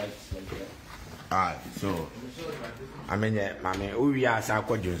lights like that. Alright, so I mean, we are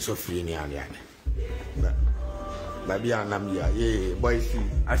so free near the end. Baby, I'm here, boys.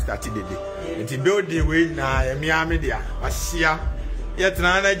 I started the day. It's building way now, media. I see ya. Yet,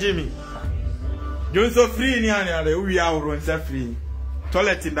 Nana Jimmy. You're so free near the we are on so free.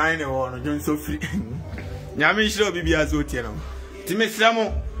 Toilet in dining or you're so free. Yami show be as Otiano. Timmy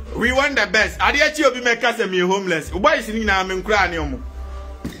Samo, we want the best. I did you be my cousin, me homeless. Why is it now? I'm crying.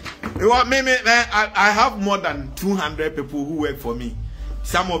 I have more than 200 people who work for me.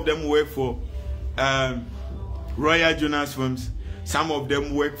 Some of them work for Royal Jonas Films. Some of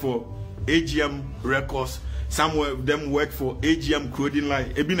them work for AGM Records. Some of them work for AGM Clothing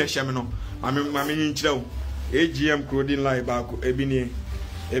Line. Ebine Shamino. I mean, AGM Clothing Line. Ebine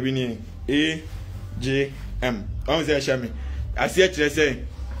AGM. I'm saying Shami. I say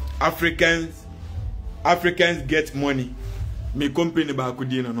Africans get money. Me company ba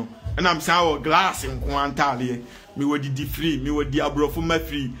kudina no. And I'm saying glass in Quantali. Me would the free. Me would the abrofuma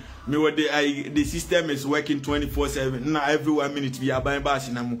free. Me would the system is working 24/7. Now every 1 minute we are buying bass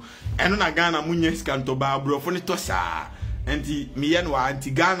in amu. And on a Ghana munyes canto ba abrofuni tosa. And the me and wa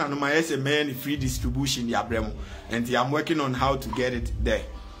anti Ghana no my SMN free distribution ya bremo. And I'm working on how to get it there.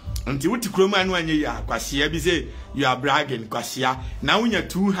 Until what you chroma and when you are kwasia be say you are bragging kwasia. Now we have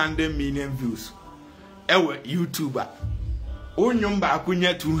 200 million views. Ewe YouTuber. Onyumba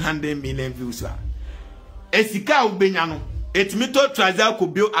akunya 200 million views. Esika ubenyano. Etmito traza ko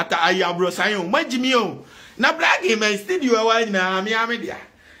bio ata ayabro sayon. Majimi o. Na bragging man studio wa na amiamedia.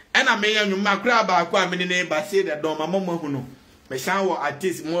 Ena me nyumba kra ba ko amene ne ba say the don mama hu no. Me san wo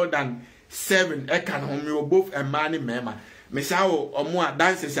artist more than 7 e kan ho me both a man mema. Me san wo omo a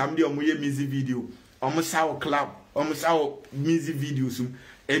dancers am de omo ye music video. Omo sa wo club, omo sa wo music videos.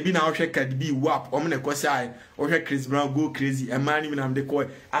 Ebi na ohwe Cardi B WAP omne kwasai ohwe Chris Brown go crazy a man even am the call.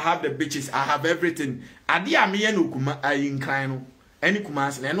 I have the bitches, I have everything. Ade a me no kuma ayi nkran no any kuma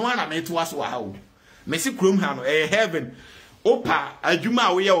se no na me to aso ha o me se krom ha no heaven opa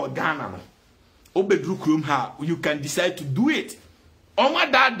adwuma we ye o Ghana no obedru krom ha you can decide to do it oma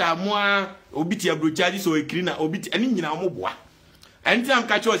dada mo a obiti abrochaji so ekiri na obiti ani nyina mo boa anytime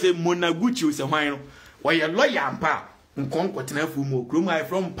catch us say Monaguchi o se hwan no we ye lawyer ampa Nkonkotena fumo krom I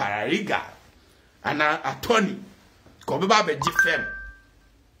from Parariga and attorney ko be ba be firm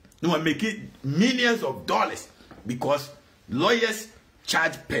no make it millions of dollars because lawyers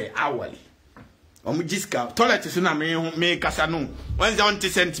charge per hourly omujiska toilet so na me kasa no 1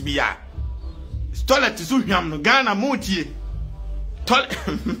 cent biya toilet so hwam no Ghana motie toilet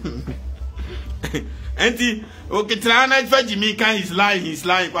enti okay trana fa Jimmy kan his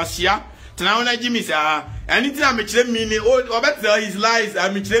lying kwasia trana Jimmy say anything am kire million o better his lies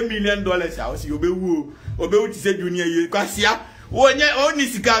am kire $1 million house obewu ti say junior ye kwasia oni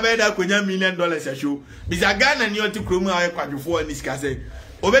sika be da konya $1 million show bisa Ghana ni oti kromu aye kwadwofo ni sika say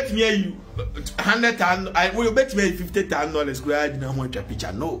obetimi ayi $100,000 I will obetimi ayi $50,000 kura di na ho atwa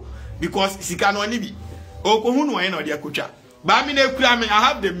picture no because sika no ni bi okohu no yen na odi akotwa ba mi na kura me I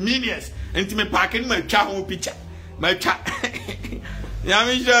have the millions enti me parking my twa ho picture my twa ya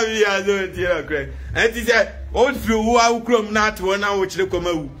mi sure bi azo ti na kra enti say old free wo a krom na to na wo kire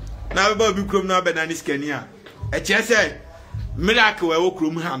komawu na be bi krom na be na ni skani a e che say miracle we wo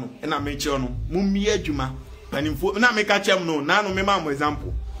krom ha no na me che no mummi adwuma panimfo na me ka chem no na no me ma mo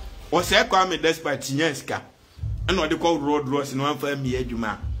example o say kwa me despite tinyanska na odi ko road ross no amfa mi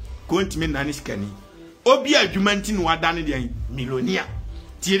adwuma ko ntimi na ni skani obi adwuma nti no wadane de millionaire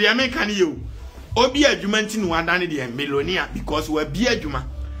tiri ame kan ye obi adwuma nti no wadane de millionaire because we bi adwuma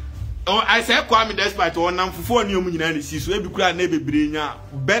I say kwa me despite o nam fufo ni omu nyina ni si so ebi kura na bebre nya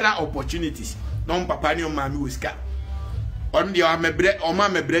better opportunities no papa ni o ma mi wiska on the o ma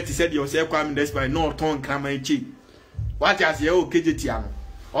mebre ti said you say kwa me despite no ton krama echi what as ye o kejeti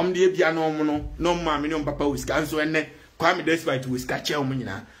ano de bia no mo no ma mi no papa wiska so enne kwa me despite wiska che omu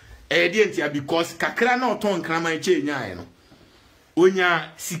nyina de entia because kakra na ton krama echi nya ye no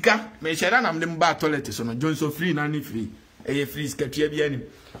onya sika me shera na mde mba toilet so no Johnson free na ni free eye free sika tua bia ni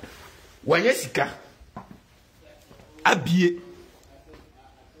wanye sika abie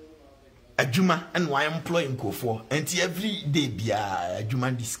adwuma and why employ nkofo enti every day bia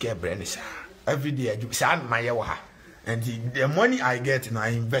adwuma di scare brand sa every day adwuma sa na ye wa ha and the money I get now I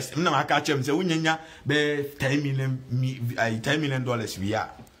invest na aka chem say unyanya be $10 million we are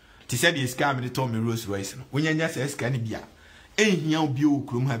ti said the scam they told me Rolls Royce no unyanya say scan bia ehia obi o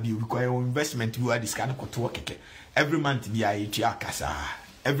krom ha bi because investment we are this kind of to work every month bia etu akasa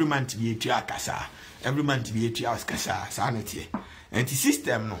every month be etu akasa every month be etu akasa sanity and the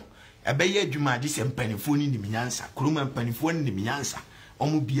system no ebeye adwuma adi se mpanifo ni nyansa kroma mpanifo ni nyansa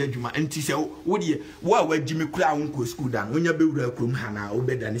omu bi adwuma enti se wo de wo a wagimi kura wonko school dan wonya bewura krom ha na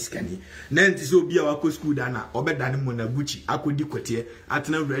obeda ne skani na enti se obi a wako school dan na obeda ne monaguchi akodi kote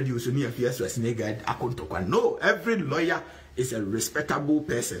atena radio so ni afia so asnega akontokwa no every lawyer is a respectable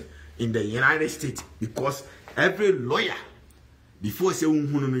person in the United States because every lawyer before say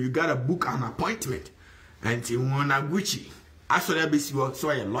you gotta book an appointment and you wanna Gucci. As for that so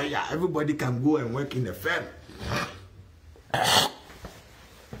a lawyer, everybody can go and work in the firm.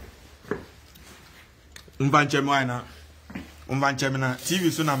 Umvanchemina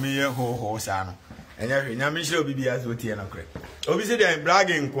TV so na me ho sana. Enya nyame shiro bibia so tie na kre. Obi se dey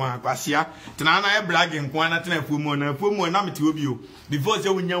bragging kwa kwasia, tena na e bragging kwa na tena afumu na meti obi o. Before say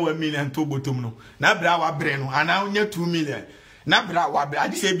wonya $1 million to bottom no. Na bra wa bre no, ana wonya $2 million. Na bra wa bre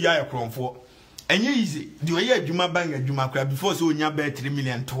adi se bia e kronfo. Enye easy. The way adwuma bang adwuma kra before so wonya be $3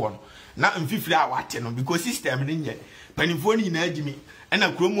 million to no. Na mfifiri a wate no because system ni nye. Panimfo ni na agimi.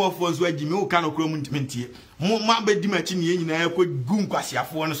 Ena kromu ofo so agimi o ka no kromu ntimentie. Mo ma be di machi ni nyina ekọ gu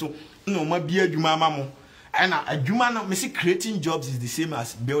nkwasiafo no so. No ma bi adwuma mamo. Ena adwuma no me say creating jobs is the same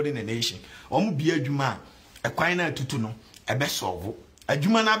as building a nation. Omo bi adwuma ekwan na tutu no ebe solve.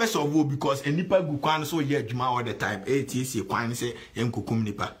 Adwuma na be solve because enipa gu kwan so ye adwuma all the time. ATC kwan say enkokum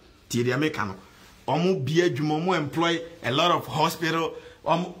nipa. Tie de America no. Omo bi adwuma omo employ a lot of hospital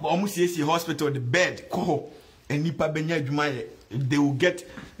omo see hospital the bed ko enipa benya adwuma ye they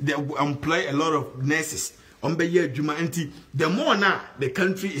will employ a lot of nurses. The more now the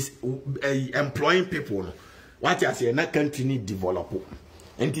country is employing people, what I say, that country need develop.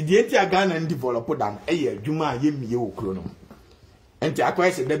 And the entire Ghana and develop than Juma Yemi Okrono. And the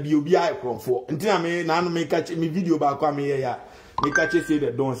acquire the BOBI for until I may now make catch me video back me here. Me catch say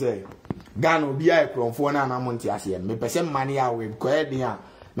that don't say Ghana BI from 4 and I'm me percent money I will quiet near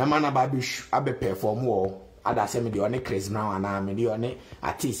my man about Abe perform more. Ada se me de one Chris Brown and me de one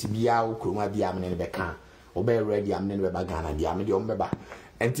artist bia okroma bia me ne be kan obe ready am ne be ba Ghana bia me de on beba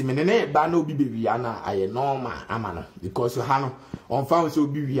enti me ne ba na obi be wia na aye normal ama no because ha no on fa so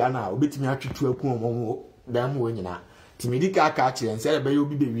obi wia na obetimi atwetu aku omo dan mo nyina ti me di ka kire nse be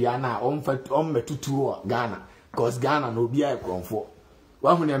obi be wia na on fa on metutu Ghana because Ghana no obi aye kronfo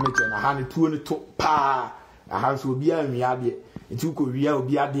wa hu ne me che na ha ne tuo ne to pa ha so obi a nwia de enti ko wia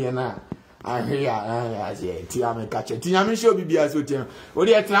obi ade na I hear, I say, Tiame catch it. Tiame show be so tell.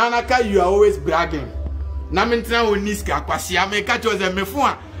 Odi etanaka, you are always bragging. Na mentra oniska kwasi ame catch us me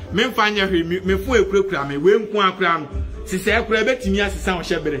fun me fanya me fun ekura me we nku akura no. Se se ekura betimi asesa o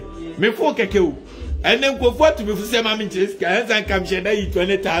hyebere. Me for keke and then go for to be for some aminches and come share that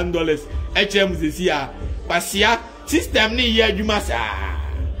 $20,000 HM this year. Pasia system ni ya jumasa.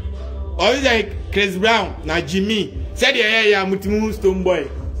 Or is like Chris Brown na Jimmy said ya mutimu stone boy.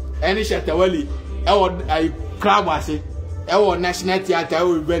 Any shatawali I crab was it. Our national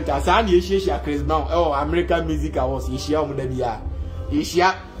theater event as an Asia Chris Brown or American music awards Asia Mudabia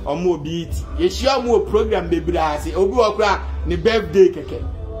Asia or more beat Asia more program baby has it Obu Okra ni birthday keke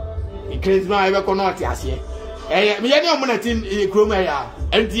Chris Brown ever cannot as ye me any omonatin chroma ya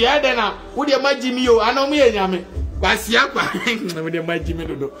and the other now would you imagine me I know me anyame Kwasiakwa with the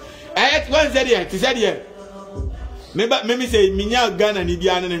imagine do one said here to said here me say minya Ghana ni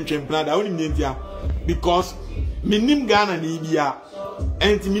bia na ntwempna da woni ntia because minim Ghana ni bia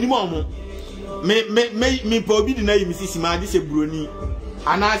enti minimum me pobi di na yi misisi ma di se broni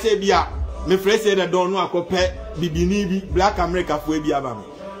ana se bia me frese da don no akopɛ bibini bi black America fo bi aba me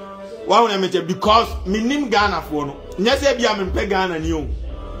wa wona me che because minim Ghana fo no nya se bia me pɛ Ghana ni o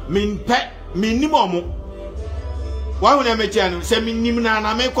me pɛ minimum wa wona me che no se minim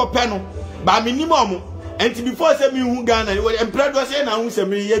na me kopɛ no ba minimum enti before se me hu Ghana empredo se na hu se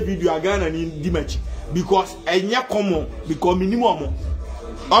me ye video Ghana ni di match because enya common because minimum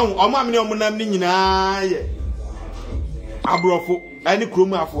omo amene omo nam ni nyina ye abrofo ani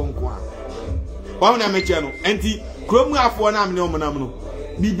kromu afo nko a wa na meche no enti kromu afo na amene omo nam no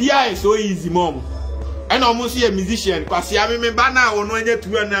bibia so easy mom and omo so ye musician kwase ame me ba na ono anya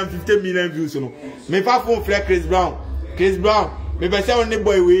 250 million views no me fa phone frɛ Chris Brown me be say on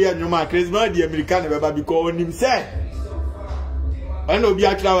boy we ya nyoma Chris Brown the American beba because on him say and obi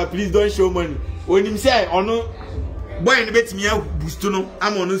atlawa please don't show money on him say ono boy no betimi ya boost no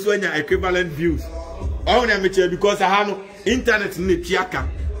am ono so anya equivalent views I na meche because I have no internet no tiaka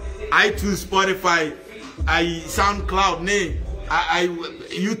iTunes Spotify SoundCloud I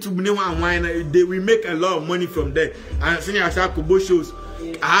YouTube ne one they will make a lot of money from there and senior asako bo shows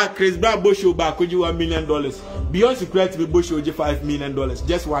Chris Brown bo show ba koji $1 million Beyonce create be bo show $5 million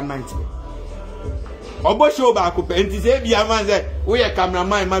just one night obo show ba ko pe enti say bia man say we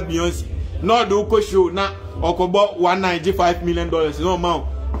cameraman ma Beyonce no do ko show na okobo $195 million no amount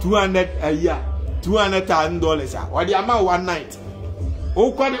 200 a year $200,000 or the amount one night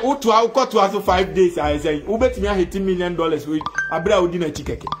o ko to us 5 days I say u betimi $80 million we abra odi na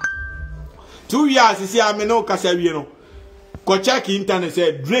chikeke 2 years see am no kasa wie no ko check internet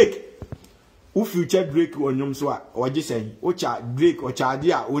say Drake u future Drake onyom so a oje say o cha Drake o cha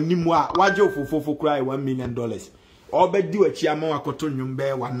dia onimu a waje ofofofo cry $1 million obedi wachi ama wakoto nwum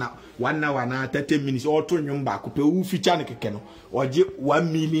be wana 30 minutes or to nwum ba ko pe u feature ne keke no oje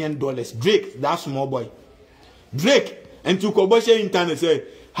 $1 million Drake that small boy Drake and to commercial internet say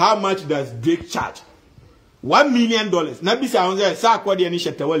how much does Drake charge $1 million na bi sa onze sa akwode ni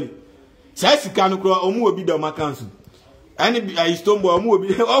shetawali sa sika no kro omu obi do makansu ani Stone boy omu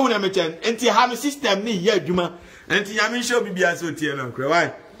obi o na mechen enti ha no system ni ye adwuma enti nyame show bibia so tie no kro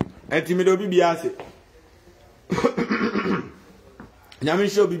why enti me do bibia se nyame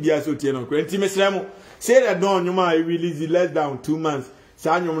show bibia so tie no kro enti mesremo say that don nyuma I release less than 2 months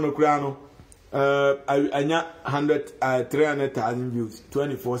sa nyum no kra no anya 300,000 views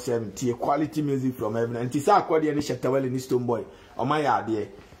 24/7 tie quality music from heaven enti sa akwade ni shetawale ni Stone boy o ma ya de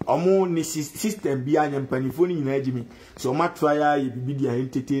omo ni system bi anya mpanifo ni nyina agimi so o ma try ye bibidi a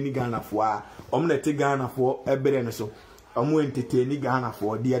entertain Ghana fo a omo na te Ghana fo ebere ne so omo entertain Ghana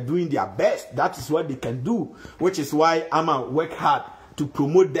fo they are doing their best that is what they can do which is why I'ma work hard to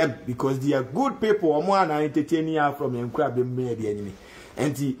promote them because they are good people omo na entertain ya from yankra be me de anyini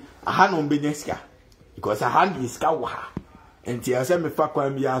enti aha no mbenyeska because aha is ka wa enti I say me fa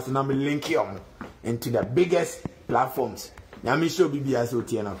kwan bia so na me link you into the biggest platforms nyame show bibia so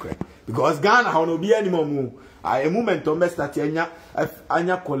tie na kra because Ghana how no be anymore mu a moment on best start anya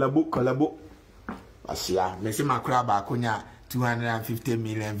collabo asia me se makra ba konya 250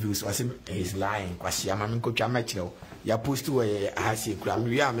 million views was is lying kwasia ma me nkotwa ma kire ya post we hasi kra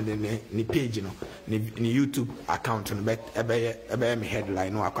me ya me ni page no ni YouTube account no ebe me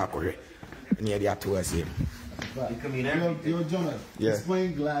headline no akwakohwe ni area to us here. Yo, Jonas, yeah.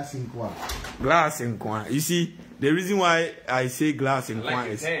 Explain glass in Kwan. Glass in Kwan. You see, the reason why I say glass in Kwan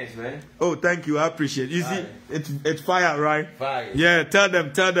is... Hands, man. Oh, thank you. I appreciate it. You see, it's fire, right? Fire. Yeah, tell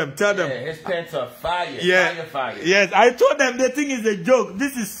them. Yeah, his pants are fire. Yeah. Fire. Yes, I told them the thing is a joke.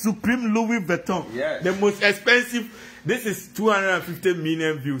 This is Supreme Louis Vuitton. Yes. The most expensive. This is 250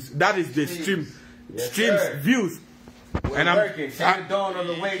 million views. That is the stream. Yes, streams, sir. views. And I'm working. Take the dawn on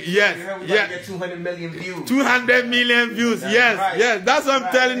the way. Yes, we gotta get 200 million views. 200 million views. Yes, right. yes. That's what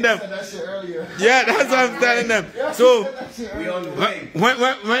I'm telling them. That shit earlier. Yeah, that's what I'm telling them. So We on the way.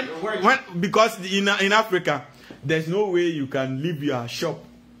 when because in Africa, there's no way you can leave your shop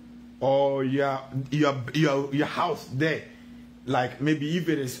or your house there. Like maybe if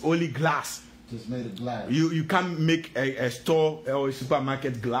it is only glass. Just made of glass. You can't make a store or a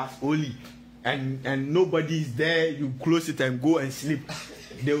supermarket glass only. And nobody is there, you close it and go and sleep.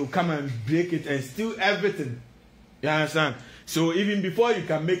 They will come and break it and steal everything. You understand? So even before you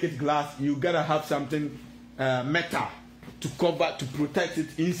can make it glass, you gotta have something metal to cover, to protect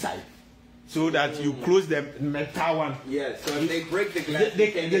it inside. So that you close the metal one. Yes, so if they break the glass,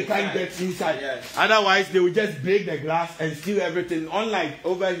 they can't get inside. Yes. Otherwise, they will just break the glass and steal everything. Unlike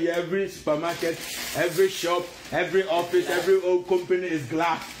over here, every supermarket, every shop, every office, every old company is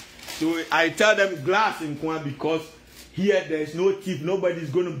glass. So I tell them glass in Kwan because here there is no thief. Nobody is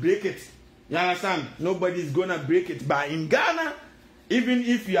going to break it. You understand? Nobody is going to break it. But in Ghana, even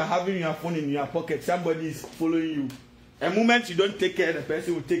if you are having your phone in your pocket, somebody is following you. A moment you don't take care, the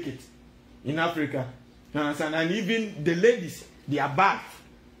person will take it. In Africa, you understand? And even the ladies, they are bad.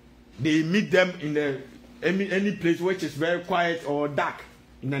 They meet them in any place which is very quiet or dark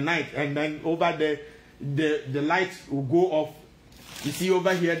in the night, and then over there, the lights will go off. You see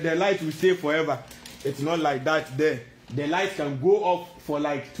over here, the light will stay forever. It's not like that there. The lights can go off for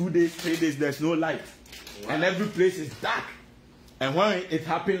like 2 days, 3 days. There's no light, and every place is dark. And when it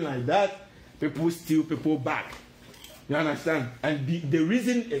happens like that, people steal people back. You understand? And the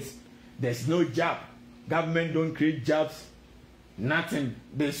reason is there's no job. Government don't create jobs. Nothing.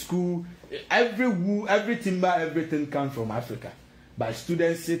 The school, every timber, everything comes from Africa. But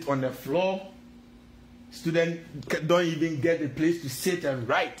students sit on the floor. Students don't even get a place to sit and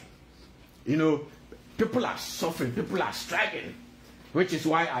write. You know, people are suffering. People are struggling. Which is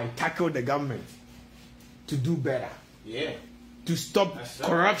why I tackle the government to do better. Yeah. To stop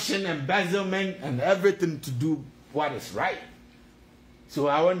corruption, embezzlement, and everything, to do what is right. So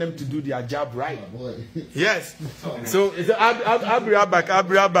I want them to do their job right. Oh, boy. Yes. So I'll be right back. I'll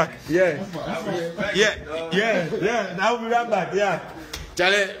be right back. Yeah. I'll be right back. Yeah.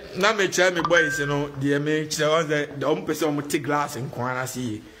 Charlie, now me tell me boys, you know, the only person who take glass in Kwana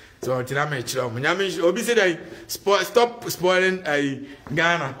see. So tell me, Obi say that stop spoiling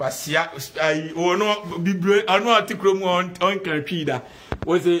Ghana. I no take room on Carpida.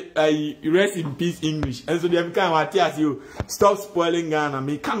 Was a rest in peace English, and so they become what tells you stop spoiling Ghana.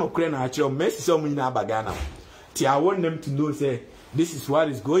 Me cannot clean at your mess so many Ghana. I want them to know say this is what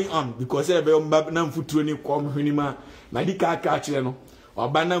is going on because every nam futroni come hinima Madika catch no or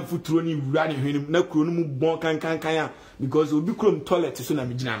banam futroni running him na krunumu bon kan because we become toilet so na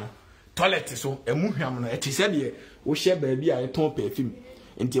mijina no toilet so emu hwam no e te said ye wo share baby a ton perfume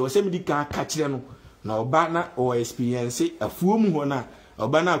nti wo se medika catch no na oba na o experience afuo mu ho na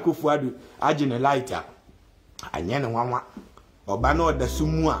oba na akofuado age ne lighter anye ne nwanwa oba na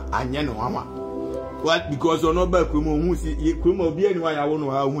odasumu a anye ne nwanwa what because ono ba kwemo hu si kwemo obi ani wa ya wo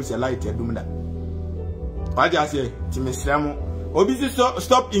no hu se lighter dum da what just say timesramo obi si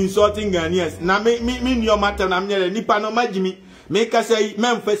stop insulting Ghanaians na me nyo matter na me nipa no magimi me ka say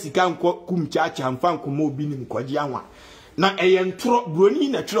memfa sika nko kumchacha mfa nkomo obi ni mkwaji anwa na eyentro broni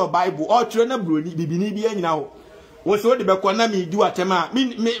na tro bible o tro na broni bibini bi anyina ho wo se wo de bekọ na me di watema me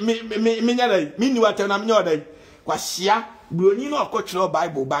nyara me ni watema na me nyoda kwa hia broni na okotro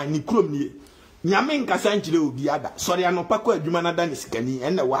bible ba ni krom ni nyame nkasa nkyire obi ada sori anopa kwa adwuma na da ne sikani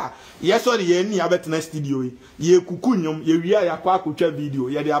enne wa ye sori ye ni abetena studio ye kukunyom ye wi ya kwa akotwa video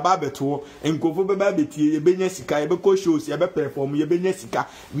ye de aba beto enkofo beba betie ye benya sika ye beko shows ye be perform ye benya sika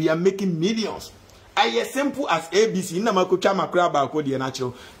we are making millions. As simple as ABC na makotwa makra ba ko de na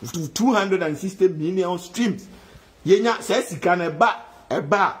kiro 260 million streams yenya se sika na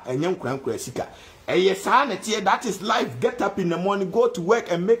eba enye nkurankura sika. That is life. Get up in the morning, go to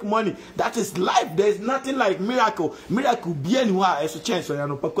work and make money. That is life. There is nothing like miracle. Miracle be anywhere as a chance so you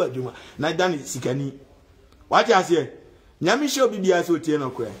no pakwa adwuma. Na dan sikani. What you say? Nyame show bibia so tie no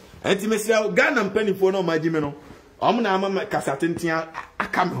kra. Enti mesira Ghana mpanifo no magime no. Omo na ama kasatentia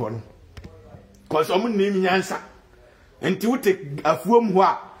aka me ho no. Cause omo na emi nyansa. Enti wo take afuom ho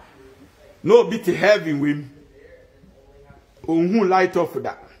a no be to heaven wim. Ohun light off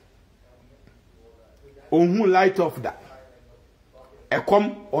that. On who light off that. A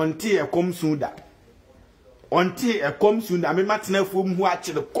come until a come soon that. Until a come soon that. I mean, Martin from who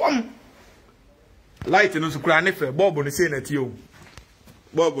actually come. Light and also crying if a bob on the same at you.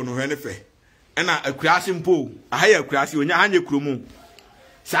 Bob on the fair. And a crashing pool. A higher crash when you hang your crumo.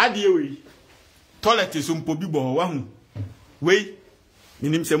 Sadly, toilet is some pobibo one. we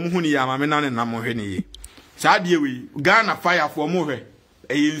minim se muhuni ya mame na ne nam hwe ne ye saa de we Ghana fire for mo hwe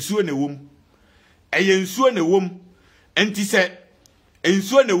eyensuo ne wom eyensuo ne wom enti se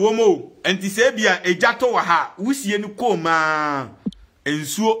ensuo ne wom o enti se bia ejato wa ha wusie ne koma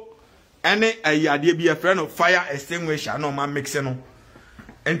ensuo ene ayade bia friend of fire extinguisher no ma mix no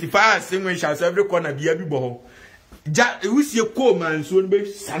enti fire extinguisher so every corner bia bi bo ho ja wusie koma ensuo no be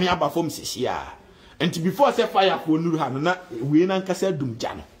sane aba fom sisia enti before say fire for nuru ha na we na nkasa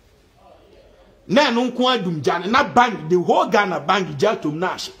dumja no na no nko adumja na bang the whole Ghana bang jatom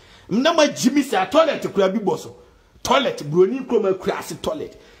na ahye na ma jimi sa toilet kura bi boso toilet broni kroma kura se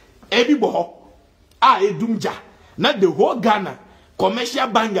toilet ebi bo ho edumja na the whole Ghana commercial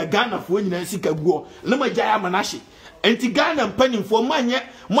banger Ghana fo nyina sika guo na ma jaya manahye enti Ghana mpanimfo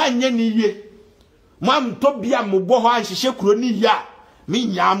manye ni yie mam to bia mo bo ho anhye kuro ni ya me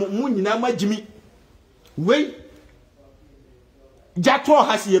nya mo nyina ma jimi we jato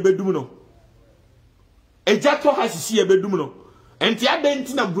hasi yebedum no ejato hasi yebedum no enti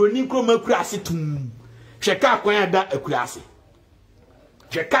adenti na broni kroma kura ase tum hweka akwan ada akura ase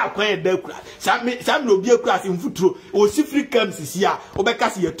hweka akwan ada akura sam no bi akura ase mfuturo o sifri kam sisi a obeka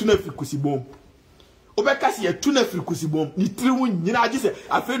se yatuna fikusibom obeka se yatuna fikusibom ni triwu nyina age se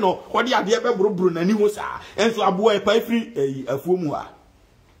afi no hode ade be boroboro nani ho saa enso aboa e pa firi afuomu ha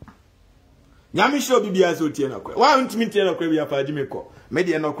nyame show bibia so tie na kwa wa ntimi tie na kwa bia fa jimeko me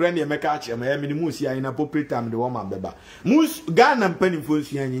de no kra ne meka ache ma ya minimusi ayi na populate de wo ma beba mus Ghana mpanimfo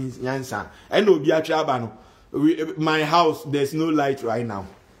nsia nyansa e na obi atwa aba no my house there's no light right now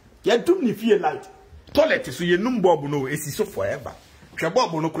ya dum ni fie light toilet so ye num bob no esi so forever hwe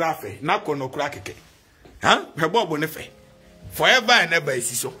bob no kra fe na ko no kra keke ha hwe bob ne fe forever and ever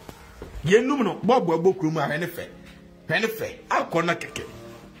esi so ye num no bob abokrum a ne fe akọ na keke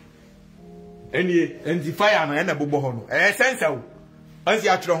eni fire no na bobo ho no sense o ansi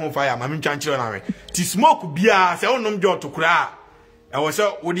atro ho fire ma mentwankyere na we ti smoke bia se wonom jot kura e wo se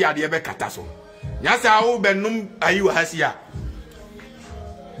wo di ade be kata so nya sa wo benum ayi wa hasia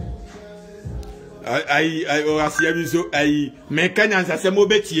ai o hasia bi so ai mekanya nsa se mo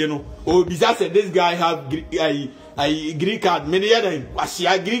betie no o bisa say this guy have green card me dey dey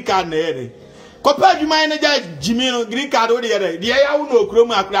hasia green card na dey kopa adwuma na ja jimi no green card wo dey dey ya wo no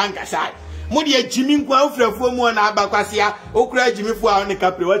okrom akra nkasa mo de jimi nkwa ofrafo mu na abakwasia okura jimi fu a ne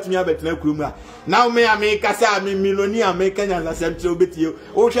kapre watimi abetena kurum a na me America sa me miloni America nya za semtre obetie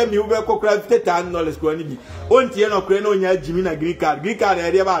o hwe mi ube kokura $50 ko ni bi ontie no kure na onya jimi na green card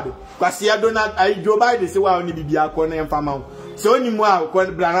e de ba do kwasia Donald Joe Biden se wa oni bibia ko na emfama wo se oni mu a ko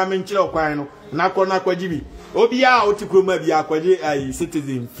brana me nkyere okwan no na ko na kwajibi obi a otikurum bia akwaje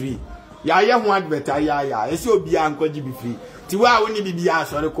citizen free ya ye ho advert ya ese obi a nkwajibi free ti wa oni bibia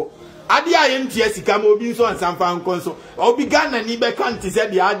asore ko ade aye ntia sika ma obi nso ansamfa nkonso obi Ghana ni be kan ti se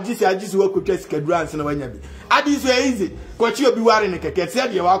de agisi wakotwa sika duranse na wanya bi ade so easy kwachi obi ware ne keke se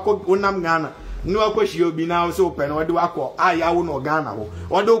de wako onam Ghana ni wakohie obi na so pe na ode wako aya wo no Ghana ho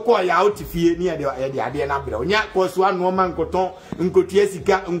ode ko ya otifie ni de ade na bere onya koso anu ma nkoton nkotua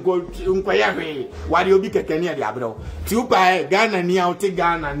sika nkoya hwe ware obi keke ni de abere ti upa Ghana ni out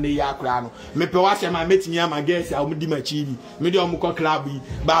Ghana ne ya kra no mepe wa se ma metini ama guess a omdi machibi me de omko club yi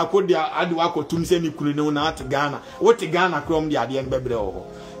ba ko de ade wako tumse ni kunu ne na at Ghana wote Ghana krom de ade ne bere ho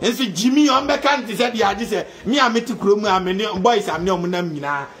enso Jimmy ombe kan ti se de ade se mi ameti krom amene boys amne omnam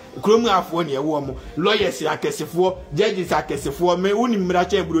nyina kromu afo ne ewo mo lawyers akesefo judges akesefo me woni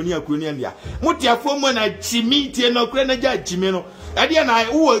mracha ebroni akroni andia mutiafo mo na chimi tie no kre na ja chimi no ade na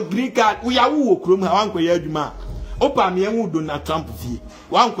wo green card wo ya wo kromu ha wanko ya adwuma opa me enwu Donald Trump fie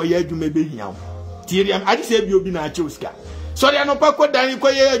wanko ya adwuma be hiam tie am ade se bi obi na ache oska so de no pa ko dan ko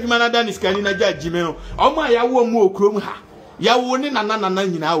ya adwuma na dan skani na ja chimi no omo ya wo mo okrom ha ya wo ni nana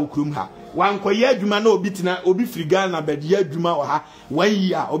nyina okrom ha wanko ya adwuma na obi tina obi friga na bedi adwuma wa ha wan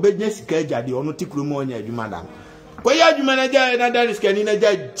ya obednya sika agade ono tikrum onya adwuma dan ko ya adwuma na ja na dan skani na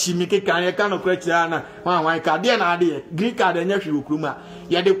ja chimike kan ya kan okra kira na wan ka de na ade green card anya hwe okrum a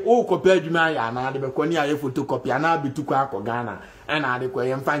ya de o copy adwuma ya na ade be ko ni aye photocopy na bitu akọ Ghana na ade ko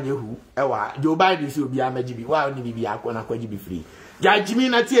ye mfanye hu ewa Joe Biden si obi amagibi wa ni bibi akọ na kwagibi free ya jimi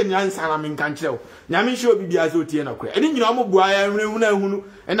na tie nyansa na menka nkyerɛw nyame hye obi bia so tie na kora eni nyina mo boa ya hunu hunu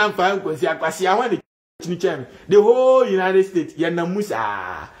na mfa nkosi akwase ahwa de chini chem the whole United States ya na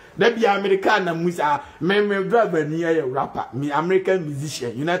musa da bia America na musa me driver ni ya rapper me American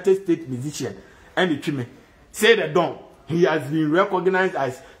musician United States musician and the twime say the don he has been recognized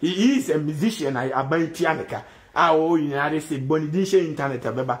as he is a musician abanti aneka o United States bonidisha internet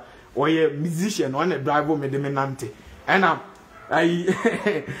abeba o ye musician on a driver me de menante and Anti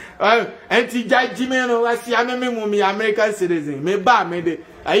Jimeno, I see me American citizen. Me ba me de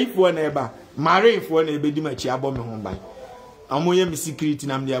I for neighbor. Marine for neighbor Dimachi abome home by. Amoya me secret in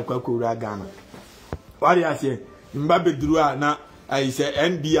Amdia Kwakura Ghana. What do I say? Mbabe Drua na I say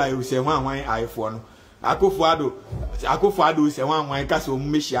NBI will say one iPhone. Akufado say one castle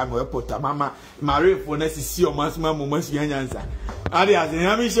Mishia Pota Mama Marine for Nessie or Masma Must Yansa. Adia say,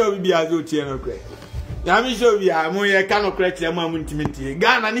 I'm sure we be as old Tiano Craig. I'm sure we are more cannot correct your mom intimacy.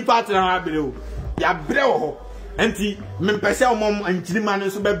 Ghana ni partner have below. Ya brew. Anti Mempesa mom and Chiliman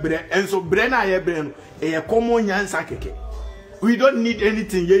so bebre and so Brenna Ebren a common yansa keke. We don't need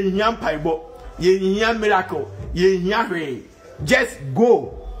anything, ye yam paibo, ye yam miracle, ye yam. Just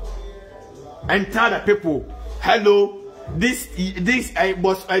go and tell the people, hello, this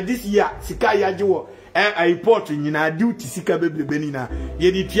boss this year, Sika Yajo, I report in our duty Sika baby Benina,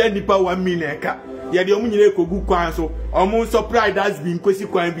 ye the Tianipa 1 million. Ya the only good counsel, almost surprised has been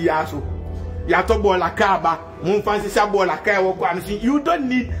Kosi Kwan Biaso. Yatobo la Kaba, Moon Fancy Sabo la Kawa. You don't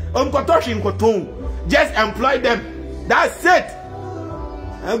need Uncotoshing Cotton. Just employ them. That's it.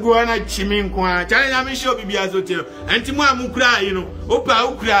 I go on a chimin Kwan, China show Biazo, and Timwa Mukra, you know,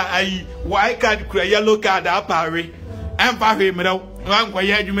 Opa Ukra, I white card, yellow card, Apari, and Pari, Meadow, one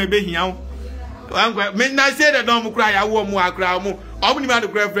quiet you may be here. When I say that don't cry, I won't more crowd. How many man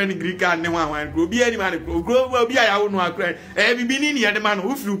girlfriend in Greek and no one grow be any man grow will be I won't cry. Every beginning near the man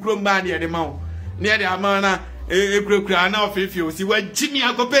who flew chrome band near the mount. Near the Amana, a crown of if you see what Jimmy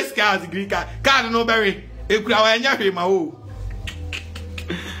Uncle Pesca Greek can't no berry. A crow and yappy my own.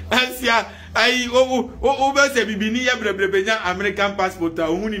 Asia, I over say Bibinia American passport,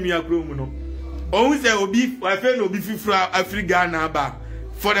 only me a chromo. Oh, say, Obi, I feel no beef for Africa.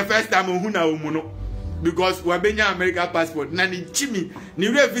 For the first time, because we have American passport. Nani Chimmy, ni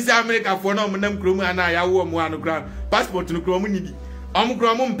visa America for no man chrome and I won one ground passport to Chromini.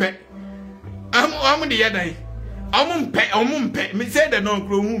 Gromumpe. I'm the other. Amumpe. Me said that no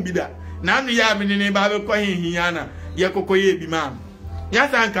chrome be that. Now the yam in a Bible coin Hiana, Yakoye be ma'am.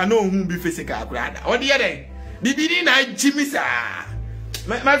 Yasan can know whom be physical grad. Or the other. Bibi night Jimmy, sir.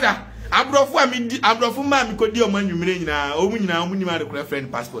 Master. Abrofu mami ko di oman nwumire nyina omunyina omunyima de friend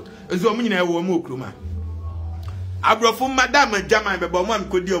passport ezo omunyina wo mu okroma abrofu madam German be bo mami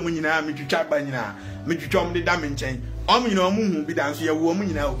ko di omunyina metwitwa ba nyina metwitwa om de dam nchen omunyina omuhu bi dan so ye wo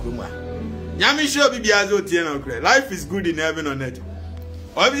omunyina okroma nyame show bi biazo tie na okre. Life is good in heaven on earth.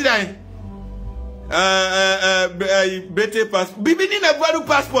 Obi dan British passport bibi ni na value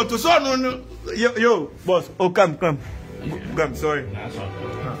passport so no yo boss come sorry.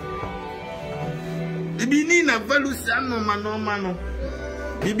 Bibini na value sano mano.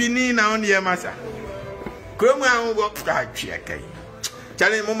 Bibini na on ye masa. Kromu an wo ka tweka yi.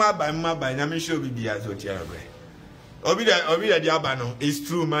 Challenge mama by na me show bibi azo tia gbe. Obi da dia ba no. It's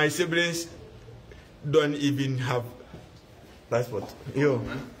true, my siblings don't even have passport. Yo.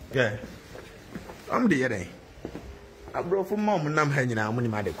 Yeah. I'm the yere. Abro for mom nam ha nyina amuni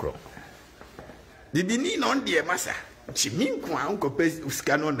ma de kro. Bibini na on de masa. Chimin kwa unko pes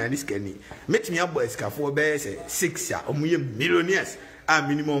uskano na niskani metimi abo eskafo be se 6 ya omuye millionaires a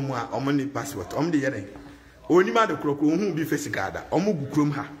minimum a omoni passport om de yere oni ma de kroko hu bi physical da omu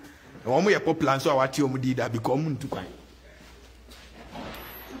gukrom ha omu ye popular so awati omu di da because omu ntu kwan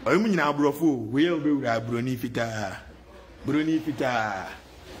omu nyina abrofo we ye obewura broni fita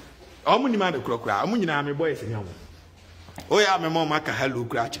omu ni ma de kroko omu nyina me boys ni omu o ya me mo maka hello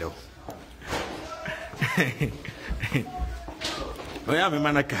kra kire oh yeah, my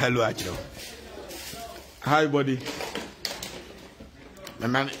man, hello, actually. Hi, buddy. My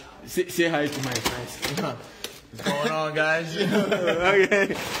man, say hi to my friends. What's going on, guys?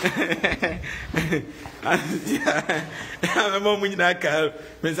 Okay. I'm a woman that can help.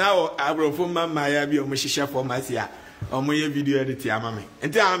 Miss How I will phone my Maya be a musician for my year. Or my video edit, mammy.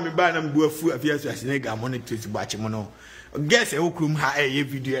 And tell me, I'm going to fool of years as a nigga monitor to watch him. Guess a hookroom high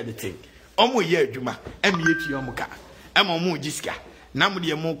video editing. Omo ye adwuma eme ye tue omo ka ema omo jiska na mo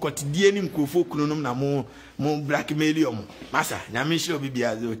de mo kotidie ni mkrofo kunonom na mo blackmail omo masa na me hire obi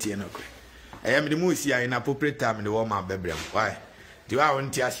bia zo tie no kre eye me de mo si ayi na appropriate time de wo ma bebrem why di wa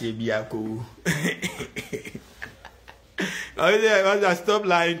won ti ase bia ko oh yeah I stop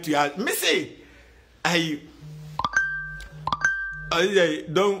lying to you me say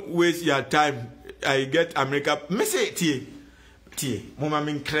don't waste your time. I get America me say tie mama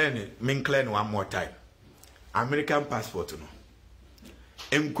min clean one more time. American passport no.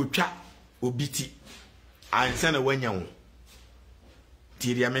 Emkutwa obiti ansa na wanya wo.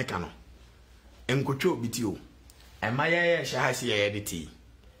 Ti di America no. Emkutwa obiti o. Emaye shahasi ye de ti.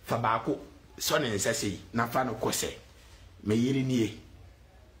 Fa baako so ne nsase na fa no kose. me yiri nie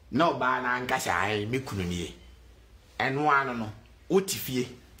no ba na nkasa ai me kunu nie eno ano no otifie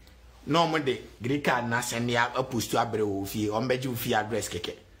no mo de green card na send ya apostu abre wo fie o mbeje wo fie address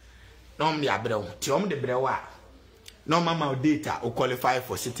keke no mo de abre wo ti o mo de bre wo a no mama data o qualify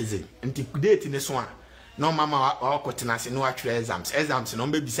for citizen nti date ne so a no mama o kotena se no atwe exams no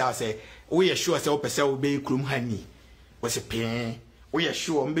mbe bisa say we are sure say o pese wo be krum hani was a pen we are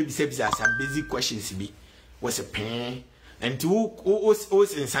sure mbe bisa some basic questions bi was a pen and o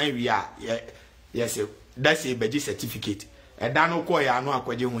sign we are yes that's a badge certificate and dan o call ya no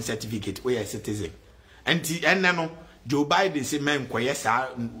akwaje hu certificate we are citizen and no Joe Biden say men kwaye sa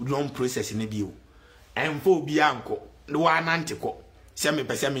long process ne bi o en fo bi anko wa nante ko se me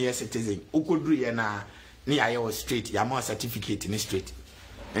pese me citizen ukodru ye na ni aye o straight ya mo certificate ni straight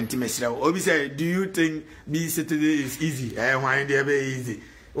enti mesra obi say do you think be citizen is easy why dey be easy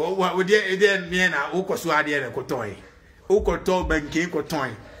wo dey me na ukoso ade na koton ukoto banking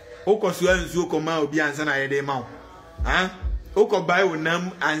koton ukoso anzu ko ma obi ansa na ye dey ma ukobai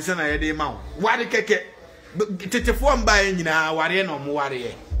wonam ansa na ye dey ma wade keke tetefo mba nyina ware na mo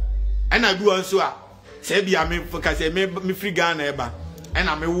ware ana du anso a se bia me foka se me free Ghana eba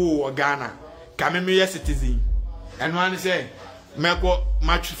ena me wo Ghana ka me ye citizen eno an se me ko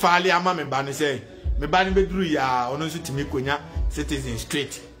match faale ama me ba ne se me ba ne beduru ya ono so timi konya citizen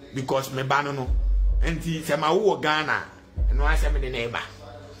straight because me ba no enti se ma wo Ghana eno an se me ne eba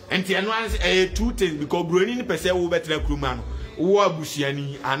enti eno an se two things because broni ni pese wo betra kruma no wo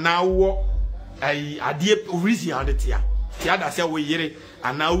abusuani ana wo ai adie reason ade tia da se wo yire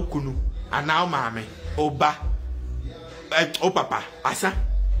ana ukunu ana maame oba o papa asa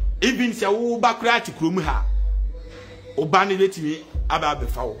even se wo ba kura ti krom ha oba ne betimi aba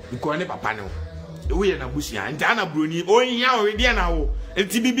befa wo because ne papa ne wo ye na busia nta na broni onya o de na wo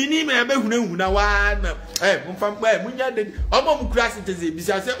nti bibini me be hunahuna wa na mfa munya de omo mu kura citizen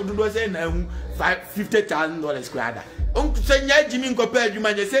bisa se ododo se na hu $50,000 kwada on se nya jimi nkopa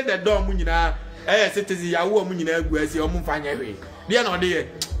adwuma nya se de do mu nyina citizen ya wo mu nyina agu asi omo mfa nya hwe de na ode ye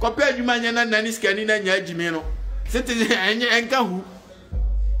kopa adwuma nya na nani skani na nya jimi no citizen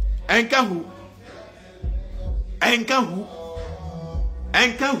enka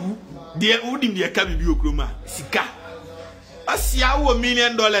hu de udim de ka bibi okroma sika asia wo $1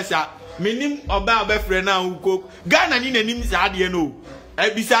 million a minim oba frɛ na uko Ghana ni nanim sa ade no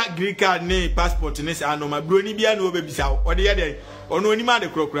ebisa green card ne passport ne sa no ma broni bia no obebisa ode ye de ono oni ma de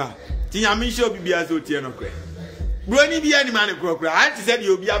krokra ti nya mi show bibia so tie no kre broni bia ni ma de krokra anti said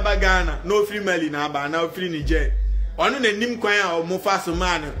you obi aba Ghana no free Mali na aba na free Niger ono nanim kwan a o mo fa so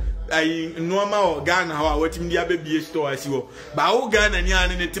man ai normal o Ghana ha watim dia bebie store asi wo ba wo Ghana ni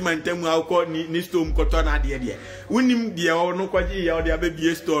ane ne timantamu akọ ni store mkoto na de unim de ono kwaji ya o de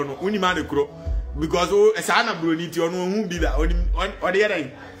bebie store no unim ane kro because o esa na broni ti ono hu bi da o de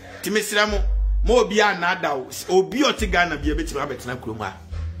yere timisira mo obi anada obi o ti Ghana bia betima betina kro mu a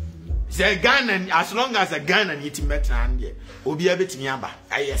say Ghana as long as a Ghana ni ti betina ande obi abetimi aba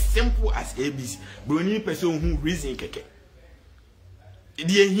as simple as ABC broni person hu reason keke.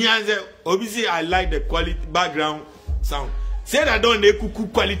 The here obviously I like the quality background sound. Say that don't they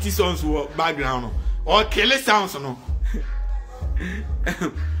cook quality sounds for background or kill sounds no.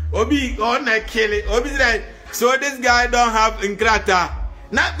 Obi on a kill it. Obi like so this guy don't have ingrata.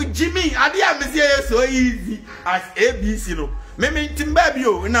 Not with Jimmy. I didn't so easy as ABC no. Me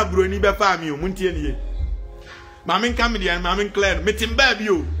timbabio na broni be fam you muntie nie. Mamin comedian mamin clear me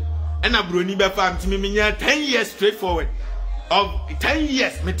timbabio na broni be fam ti me nya 10 years straightforward. Of 10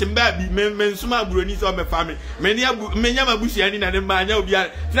 years, metimba bi men suma broni so be family. Menya mabusiani na dem anya obi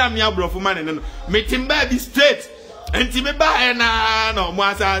a me abrofo man no. Metimba bi straight. Enti me ba na no mo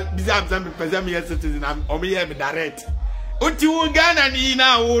asa bizam sam pesa me citizen am o me ye me direct. Oti wo Ghana ni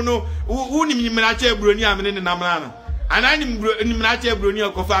na wo no uni mirache broni amene ne namra no. Anani mirache broni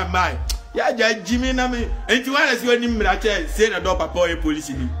okofa mbai. Ya ja jimi na me. Enti wana si oni mirache say na do papa e police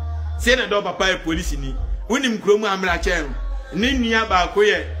ni. Say na do papa e police ni. Uni mkromu amirache no. Ni nia ba ko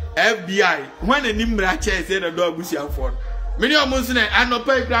ye FBI when ni mra che say the dog busi afon many omo na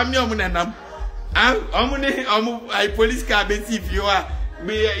anopa gram ni omo nanam omo ni omo I police car be see if you are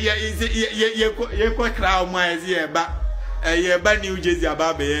me ye ko kra omo azie ye ba New Jersey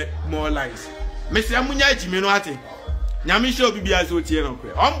aba be more lies me se amunya jimi no ate nyame show bibia so tie no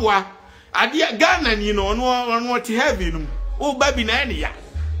kre omboa ade Ghana ni no ono te heavy no o ba bi na ene ya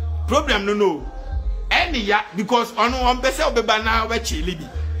problem no any ya because ono on pese obeba na we chili bi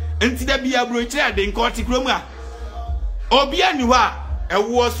enti da bia bro kire ade nkoti kromu a obi ani ho a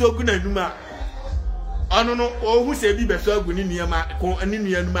ewo so gu na numa ono no ohu se bi beso agu ni niam ko ani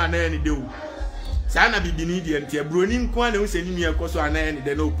nuanum a na ene de o Sana bibini di enti broni nko na wo seni mi ekoso anan ne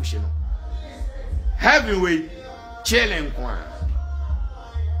de na opushi no. Heavyweight chilling kwa.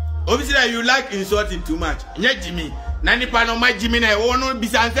 Obviously you like insulting too much. Nya Jimmy, na nipa no ma Jimmy na wo no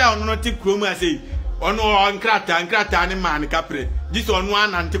bisanse ono no ti krom ase. Ono nkrata ne man kapre. This ono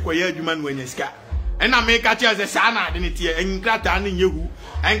anante koye adwuma no anya sika. Ena me ka che se sana de ne tie nkrata ne yehu.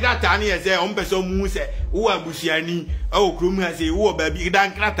 Nkrata ne ye se on peso mu se wo abusuani o krom ase wo ba bi da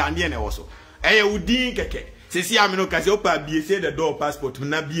nkrata ne wo so. Eye udin keke. Sisi amino ka se opa bie se the door passport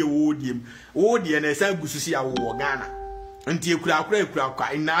na bie wo diem. Wo die na sa gususi a wo Ghana. Nti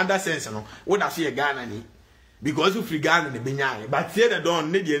ekura in other sense no wo da so ye Ghana ni because you free Ghana ne benya but say the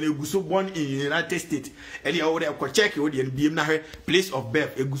don ne de na eguso born in United States e de wo de ko check wo de biem na place of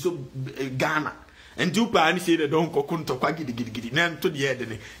birth eguso Ghana and you pa ni say the don ko kunto kwa gidi na to de de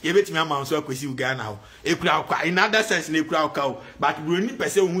ne ye betimi ama so akwesi Ghana ho ekura kwa in other sense na ekura kwa but broni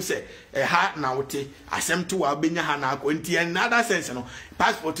pese hu se ha na wote asem to wa benya ha na ko nti in other sense no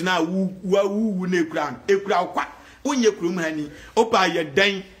passport na wu na ekura kwa unye krum hani opa ye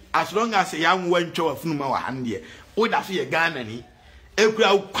dan as long as ya nwa ntwa afunuma wa hande o da so ye Ghana ni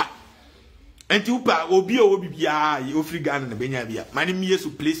ekura ukwa enti upa obi o bibia ye ofri Ghana na benya bia mani mi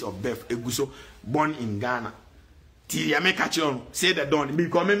yesu place of birth eguso born in Ghana ti ya me catch on say the don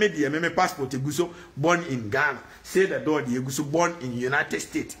because me die me passport eguso born in Ghana say the don the eguso born in United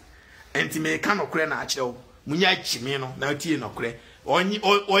States enti me ka no kre na achew munya chimi no na tie no kre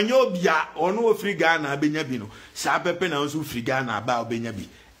onye obia ono ofri Ghana abenya bi no sa pepe na nso ofri Ghana ba obenya bi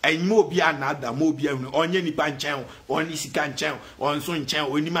enyi obia na ada mo obia onye nipa nchen oni sika nchen onso nchen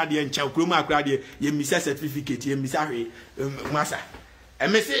onima de nchen kroma akra de ye misa certificate ye misa hwe masa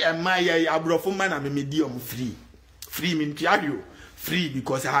emese ema ye abrofo ma na me medium free mean tiadio free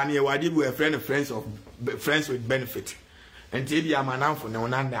because ha na wade bu a friends with benefit enti bia manamfo ne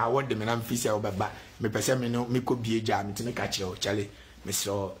wonanda award me na mfisi obeba me pese me no me ko bieja me tine ka kire chale me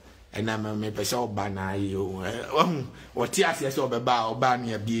so ena me pese oba na yo o ti ase se obeba oba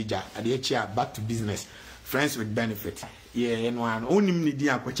na bieja ade chia back to business friends with benefit ye no an onim ni di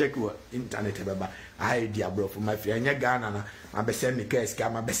akọ check wo internet beba ai di abrofo ma fi anya Ghana na abesen ni case ka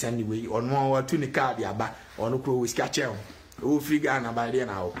ma besen ni we ono wa tu ni card aba ono kro we ska che o free Ghana ba de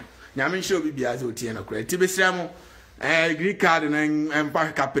na o nyame show bibia ze o tie na kro ti besra mo green card na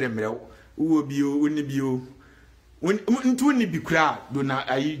empa ka premre wo bio woni bio ntu ni bikura do na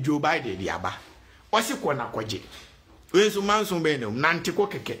ayi Joe Biden di aba o se ko na koje wenso manso be ne na ntiko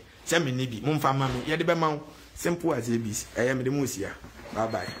keke se me ni bi mumfa ma me ye de be ma simple as abis me de musia bye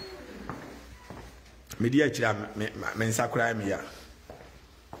bye me di akira me nsakura me ya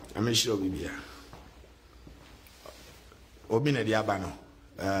ame shiro bibia obi na di aba no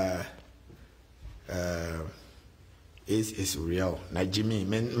is real na Jimmy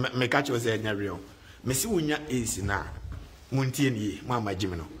me catch was nya real me si wonya is na muntie ni mo ama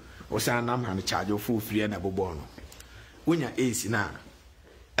Jimmy no o san na man charge full free na bobo no wonya is na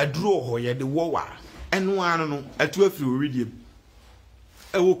aduro ho ye de wowa eno anu no atu afiri oridiem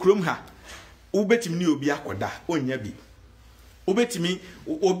e wo krom ha ubetimi ni obi akoda onya bi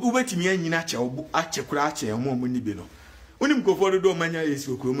ubetimi anyina che achekura ache mo ni bi no onim kofo do manya is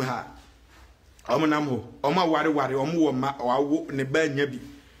okrom ha omonam ho oma ware omo wo ma wawo ne ba nya bi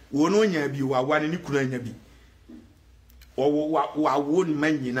wo no nya bi wa wane ni kunu nya bi wawo ni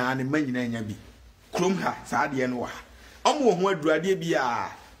manyina nya bi krom ha sa de no wa omo ho adurade bi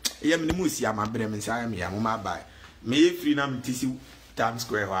a yem ne musi amabre me nsa ya mo ma ba me free na mtisi Times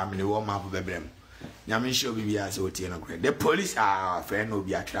Square ho amne wo ma bebrem nyame show bi bia so tie no kre the police are friend no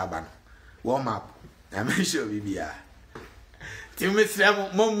bi atraba no wo ma nyame show bi bia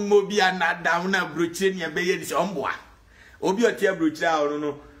timesem mo bi anada na brochire ne be ye ni se omboa obi otie brochire a ono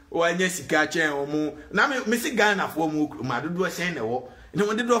no o anya sika chen o mu na me si Ghana fo mu ma dodo sen ne wo ne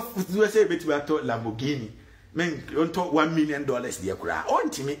wo dodo futu se betu ato Lamborghini men onto $1 million de kura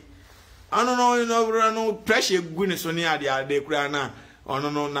ontimi no pressure gu ne so ne ade kura na ono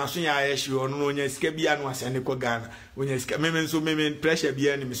no na so ya yeshi ono no nya sika bia no asene ko Ghana onya sika me so me pressure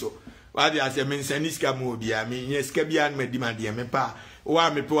bia ni me so wadi ase me nsani sika mo bia me nya sika bia na madi ma de me pa wa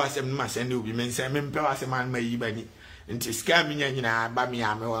me pe wasem ma sene obi me nsan me pe wasem an ma yi bani nti sika me nya nyina ba me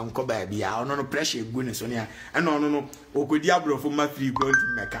ya me wa nko ba bia ono no pressure gu ne so ne ana ono no okodi abrofo ma free go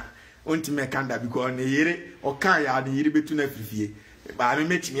meka onti meka nda because ne yire o kan ya ne yire betu na frifie ba me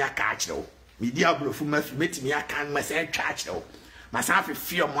metimi aka akire me di abrofo ma free metimi aka ma se twa akire ma sa fe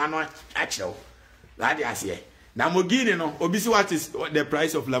fie mo ano akire wadi ase Lamborghini no, obisi what is the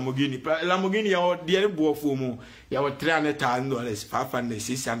price of Lamborghini? Lamborghini ya dear boy for mo. Ya $300,000, 500,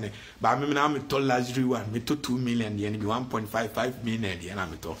 600. But me na me to luxury one, me to 2 million, the enemy 1.55 million, the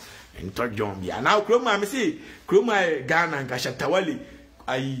enemy to. And to John Bia. Now Kroma me see, Kroma Ghana and Kashatawali,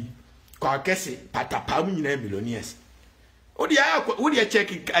 I Kwakese, Patapamu in millionaires. Would you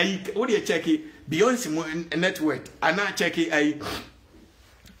check it? Would you check it? Beyonce network, and not check it.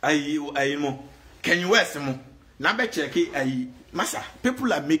 I mo. Can you West mo? Number check it. Massa,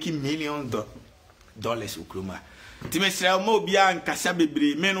 people are making millions of dollars. Ukruma. Timesra mo bia and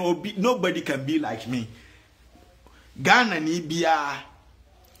Kasabe men nobody can be like me. Ghana ni bia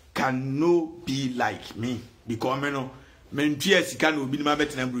can no be like me because men tears can be my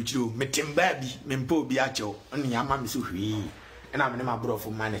better than Brucho. Metim baby, men po biacho, only a mammy so free, and I'm my bro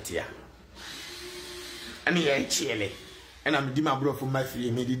for manity. And yeah, chile, and I'm my bro for my free,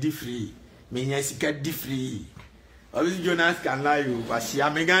 me the free, me yes, get the free. Obviously, Jonas can lie you, but she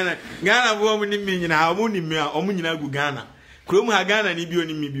am a Ghana woman in me, and I won't in me, or Munina Ghana. Kroma Ghana ni bio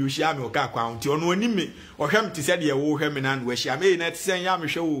ni mi bio hia me oka kwaunt ono ni me ohwem te se de wo hwem nan we hia me na te se ya me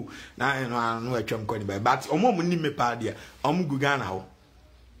hwe na no atwam kwani ba but omo ni me pa de gu Ghana ho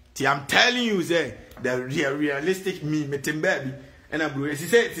ti I'm telling you say the realistic me metemba bi and bro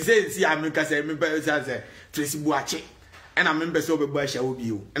si America say me be say Tracy Buache and I member so be bo hia wo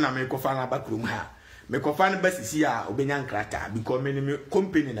bi o and I me ko fa na ba krom ha me ko fa na ba sisi a obenya nkrata because me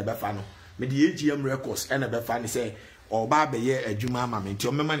company na be fa no me the AGM records and na be fa ni say or Baba ye a Juma mammy,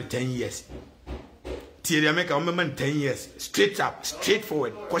 to me 10 years. Tia make a woman 10 years. Straight up,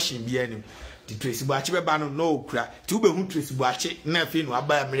 straightforward, question be any. The Tracy Bachi Bano no crack. Two be who Tracy Bachi, nothing no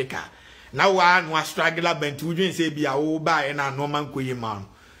about America. Now one was straggler bent to you say be a old buy and a Norman Quay man.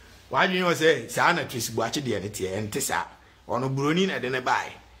 Why do you say, Sana Tracy Bachi the editor and Tessa, or no Brunin at dinner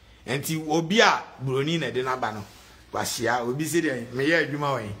buy. And ti Obia Brunin at dinner bano. Quasia will be sitting, may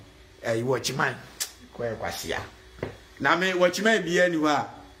Juma way. You watch mine. Quasia. Na me watch me be anywhere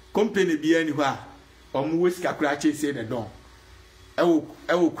company be anywhere whisk crache say the don e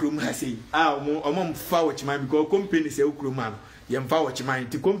krum ha say omom fa watch mine because company say krum man yem fa watch mine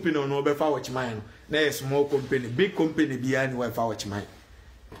the company no be fa watch mine na small company big company be anywhere fa watch mine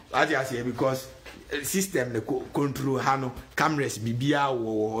I say because system the control hano cameras bibia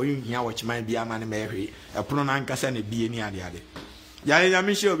wo hia watch mine bia man me hwe e pono na nkasa na bi ani ade ya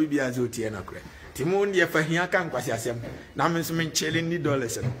me show bibia zo tie na kre Timon ye fa hia kan kwase asem na me so me chele ni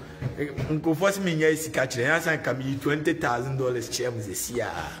dollars no nko force me nya sika kire ya san kam yi $20,000 chem ze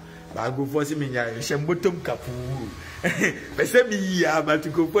sia ba go force me nya hye bottom kapu pese bi ya ba to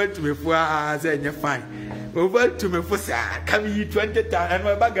go point me for say nya fine over to me for sa kam yi 20,000 and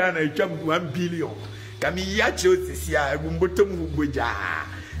my baga na cham 1 billion kam yi ya chiro ze sia go bottom boja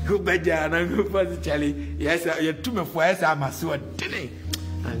go baja na go force chale yes ya to me for yes am so dene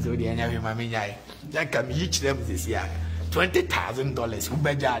and so the anya my menyai that can each them this year $20,000 who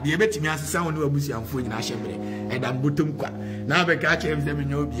beja the bet me asesa won abusi amfo nyina hyemre and am bottom kwa na be ka chem them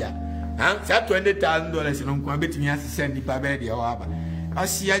nyobia say $20,000 no kwa bet me asesa ndipa be de o aba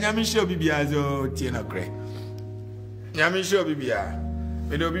asia nyame hye obibia zo tie na kre nyame hye obibia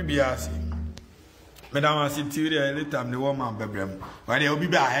me do obibia asi Madam asi theory any time the woman bebrem why the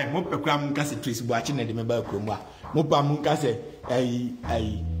obibia he mo pekwa m nka se Tracy Buachi na de me ba krom a mo pa m nka se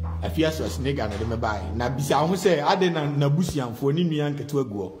afia so snake na de me bai na bisa ho se ade na busiamfo ni nua nketo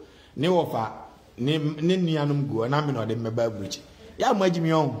aguo ne wofa ne nuanom guo na me no de me ba bruchi ya mo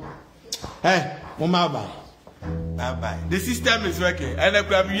agimi on mo ma bye the system is working and the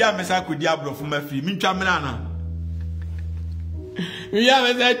crab ya me sa kodi abrofo ma free mi ntwa mena na ya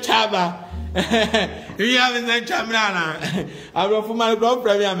me sa chaba ya me sa chamra na abrofo ma go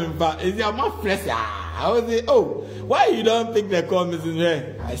from ya me fa is ya ma fresh I was say, oh, why you don't pick the call, Mrs.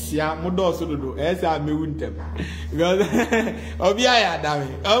 Ray? I see I'm more dorsal do. Yes, I may win them. Because, Obia,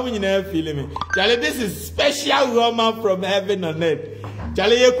 damn, how many never feel me? Charlie, this is special woman from heaven on earth.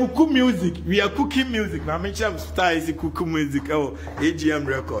 Charlie, you cuckoo music. We are cooking music. My mention star is cuckoo music. Oh, AGM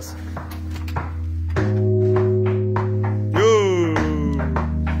records.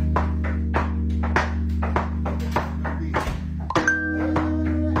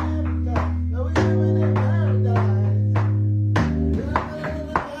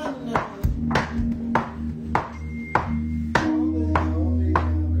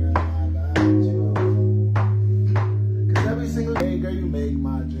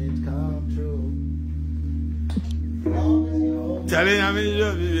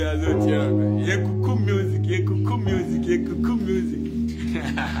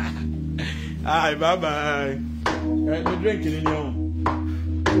 Hi, bye. You're drinking in your own.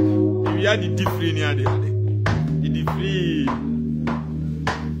 You had the different in the the free.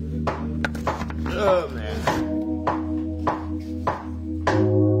 Oh man.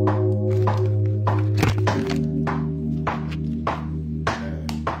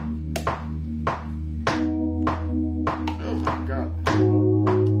 Oh my God.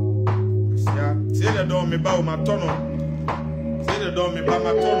 Say the door me ba my tunnel. Say the door me ba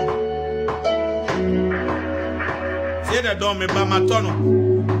my tunnel. Say the door me ba my tunnel.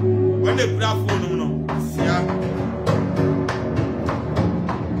 When they put our phone no. Yeah.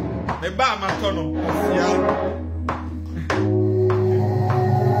 Me ba my tunnel. Yeah.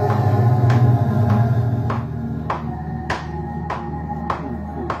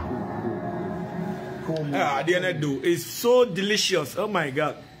 Ah, the end do. It's so delicious. Oh my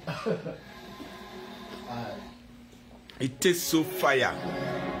God. It tastes so fire.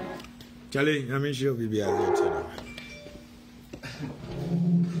 Charlie, let me show you.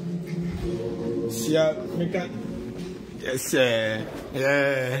 Yes,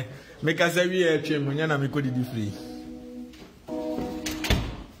 yeah. Make us a weird trim when you're free.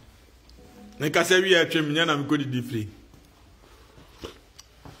 Make us a weird trim when you're free.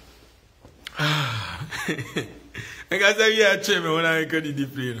 Make us a weird trim when I'm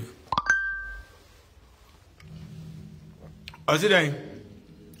free. What's it then?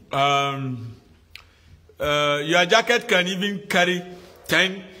 Your jacket can even carry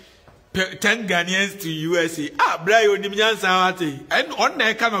 10 Ghanaians to USA. Ah, Brian, you didn't say and on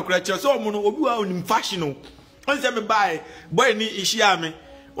there come a creature. So, Mono, you are in fashion. Once I buy, boy, ni Ishiame.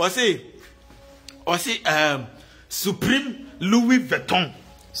 Was it Supreme Louis Vuitton?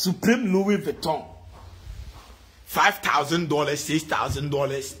 Supreme Louis Vuitton. $5,000,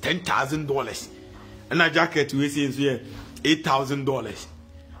 $6,000, $10,000. And a jacket we see here $8,000.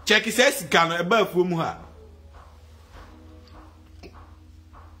 Check it says can above from her.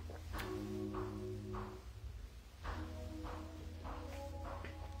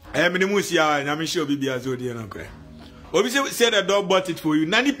 I'm sure be as old and okay. Obviously, said the dog bought it for you.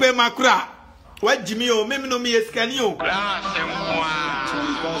 Nanny pay my cra. What Jimmy o, maybe no me escanio.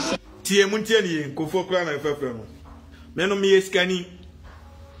 Tia Muntiani, go for clan and fefremo. Men me escani.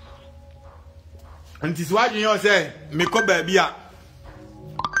 And this what you say, me ko baby.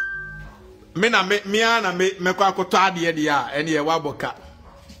 Me na me kwa kotade dia ene ye waboka.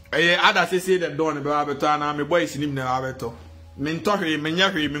 Ada say the door ne be wabeto na me boys nim na wabeto. Me ntohwe me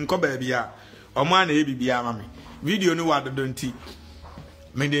nyahwe me nko baby a. Omo na e bibia ma me. Video ni wadodo nti.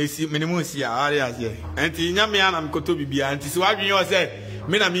 Me dey si me mu si a are ase. Enti nya me ana me koto bibia enti si wadwen yo say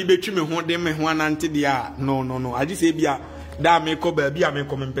me na me betwi me ho de me ho anante dia. No. Agi say bia da me ko baby a me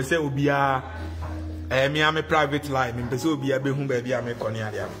ko me pese obia me am private life me pese obia be hu baby a me ko ne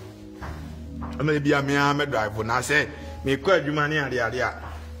ade am. Ama bia me am drive na say me ko adwuma ne ade a.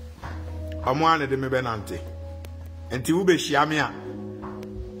 Omo ana de me benante. Enti wo be hia me a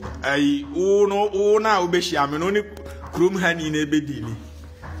ai o na wo be hia me no ni krom hani na ebedili.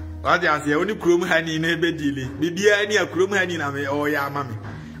 What you say oni krom hani na ebedili. Bibia ni krom hani na me o ya ama me.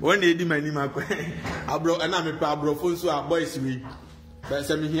 Won edi mani makwa. Abro na me pa abro fo so a boys we. Ba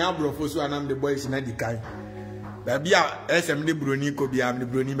se me hia abro fo so anam the boys na di kan. Ba bia SM de broni ko bia me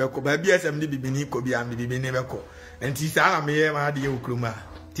broni be ko. Ba bia SM de bibini ko bia me bibini be ko. Enti sa na me ye ma de krom a.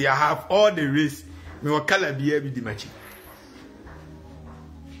 Ti I have all the race. Me wa kala bia bi di machi.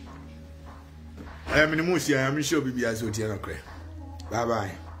 I'm in the mood, I'm sure be as well. Bye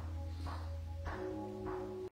bye.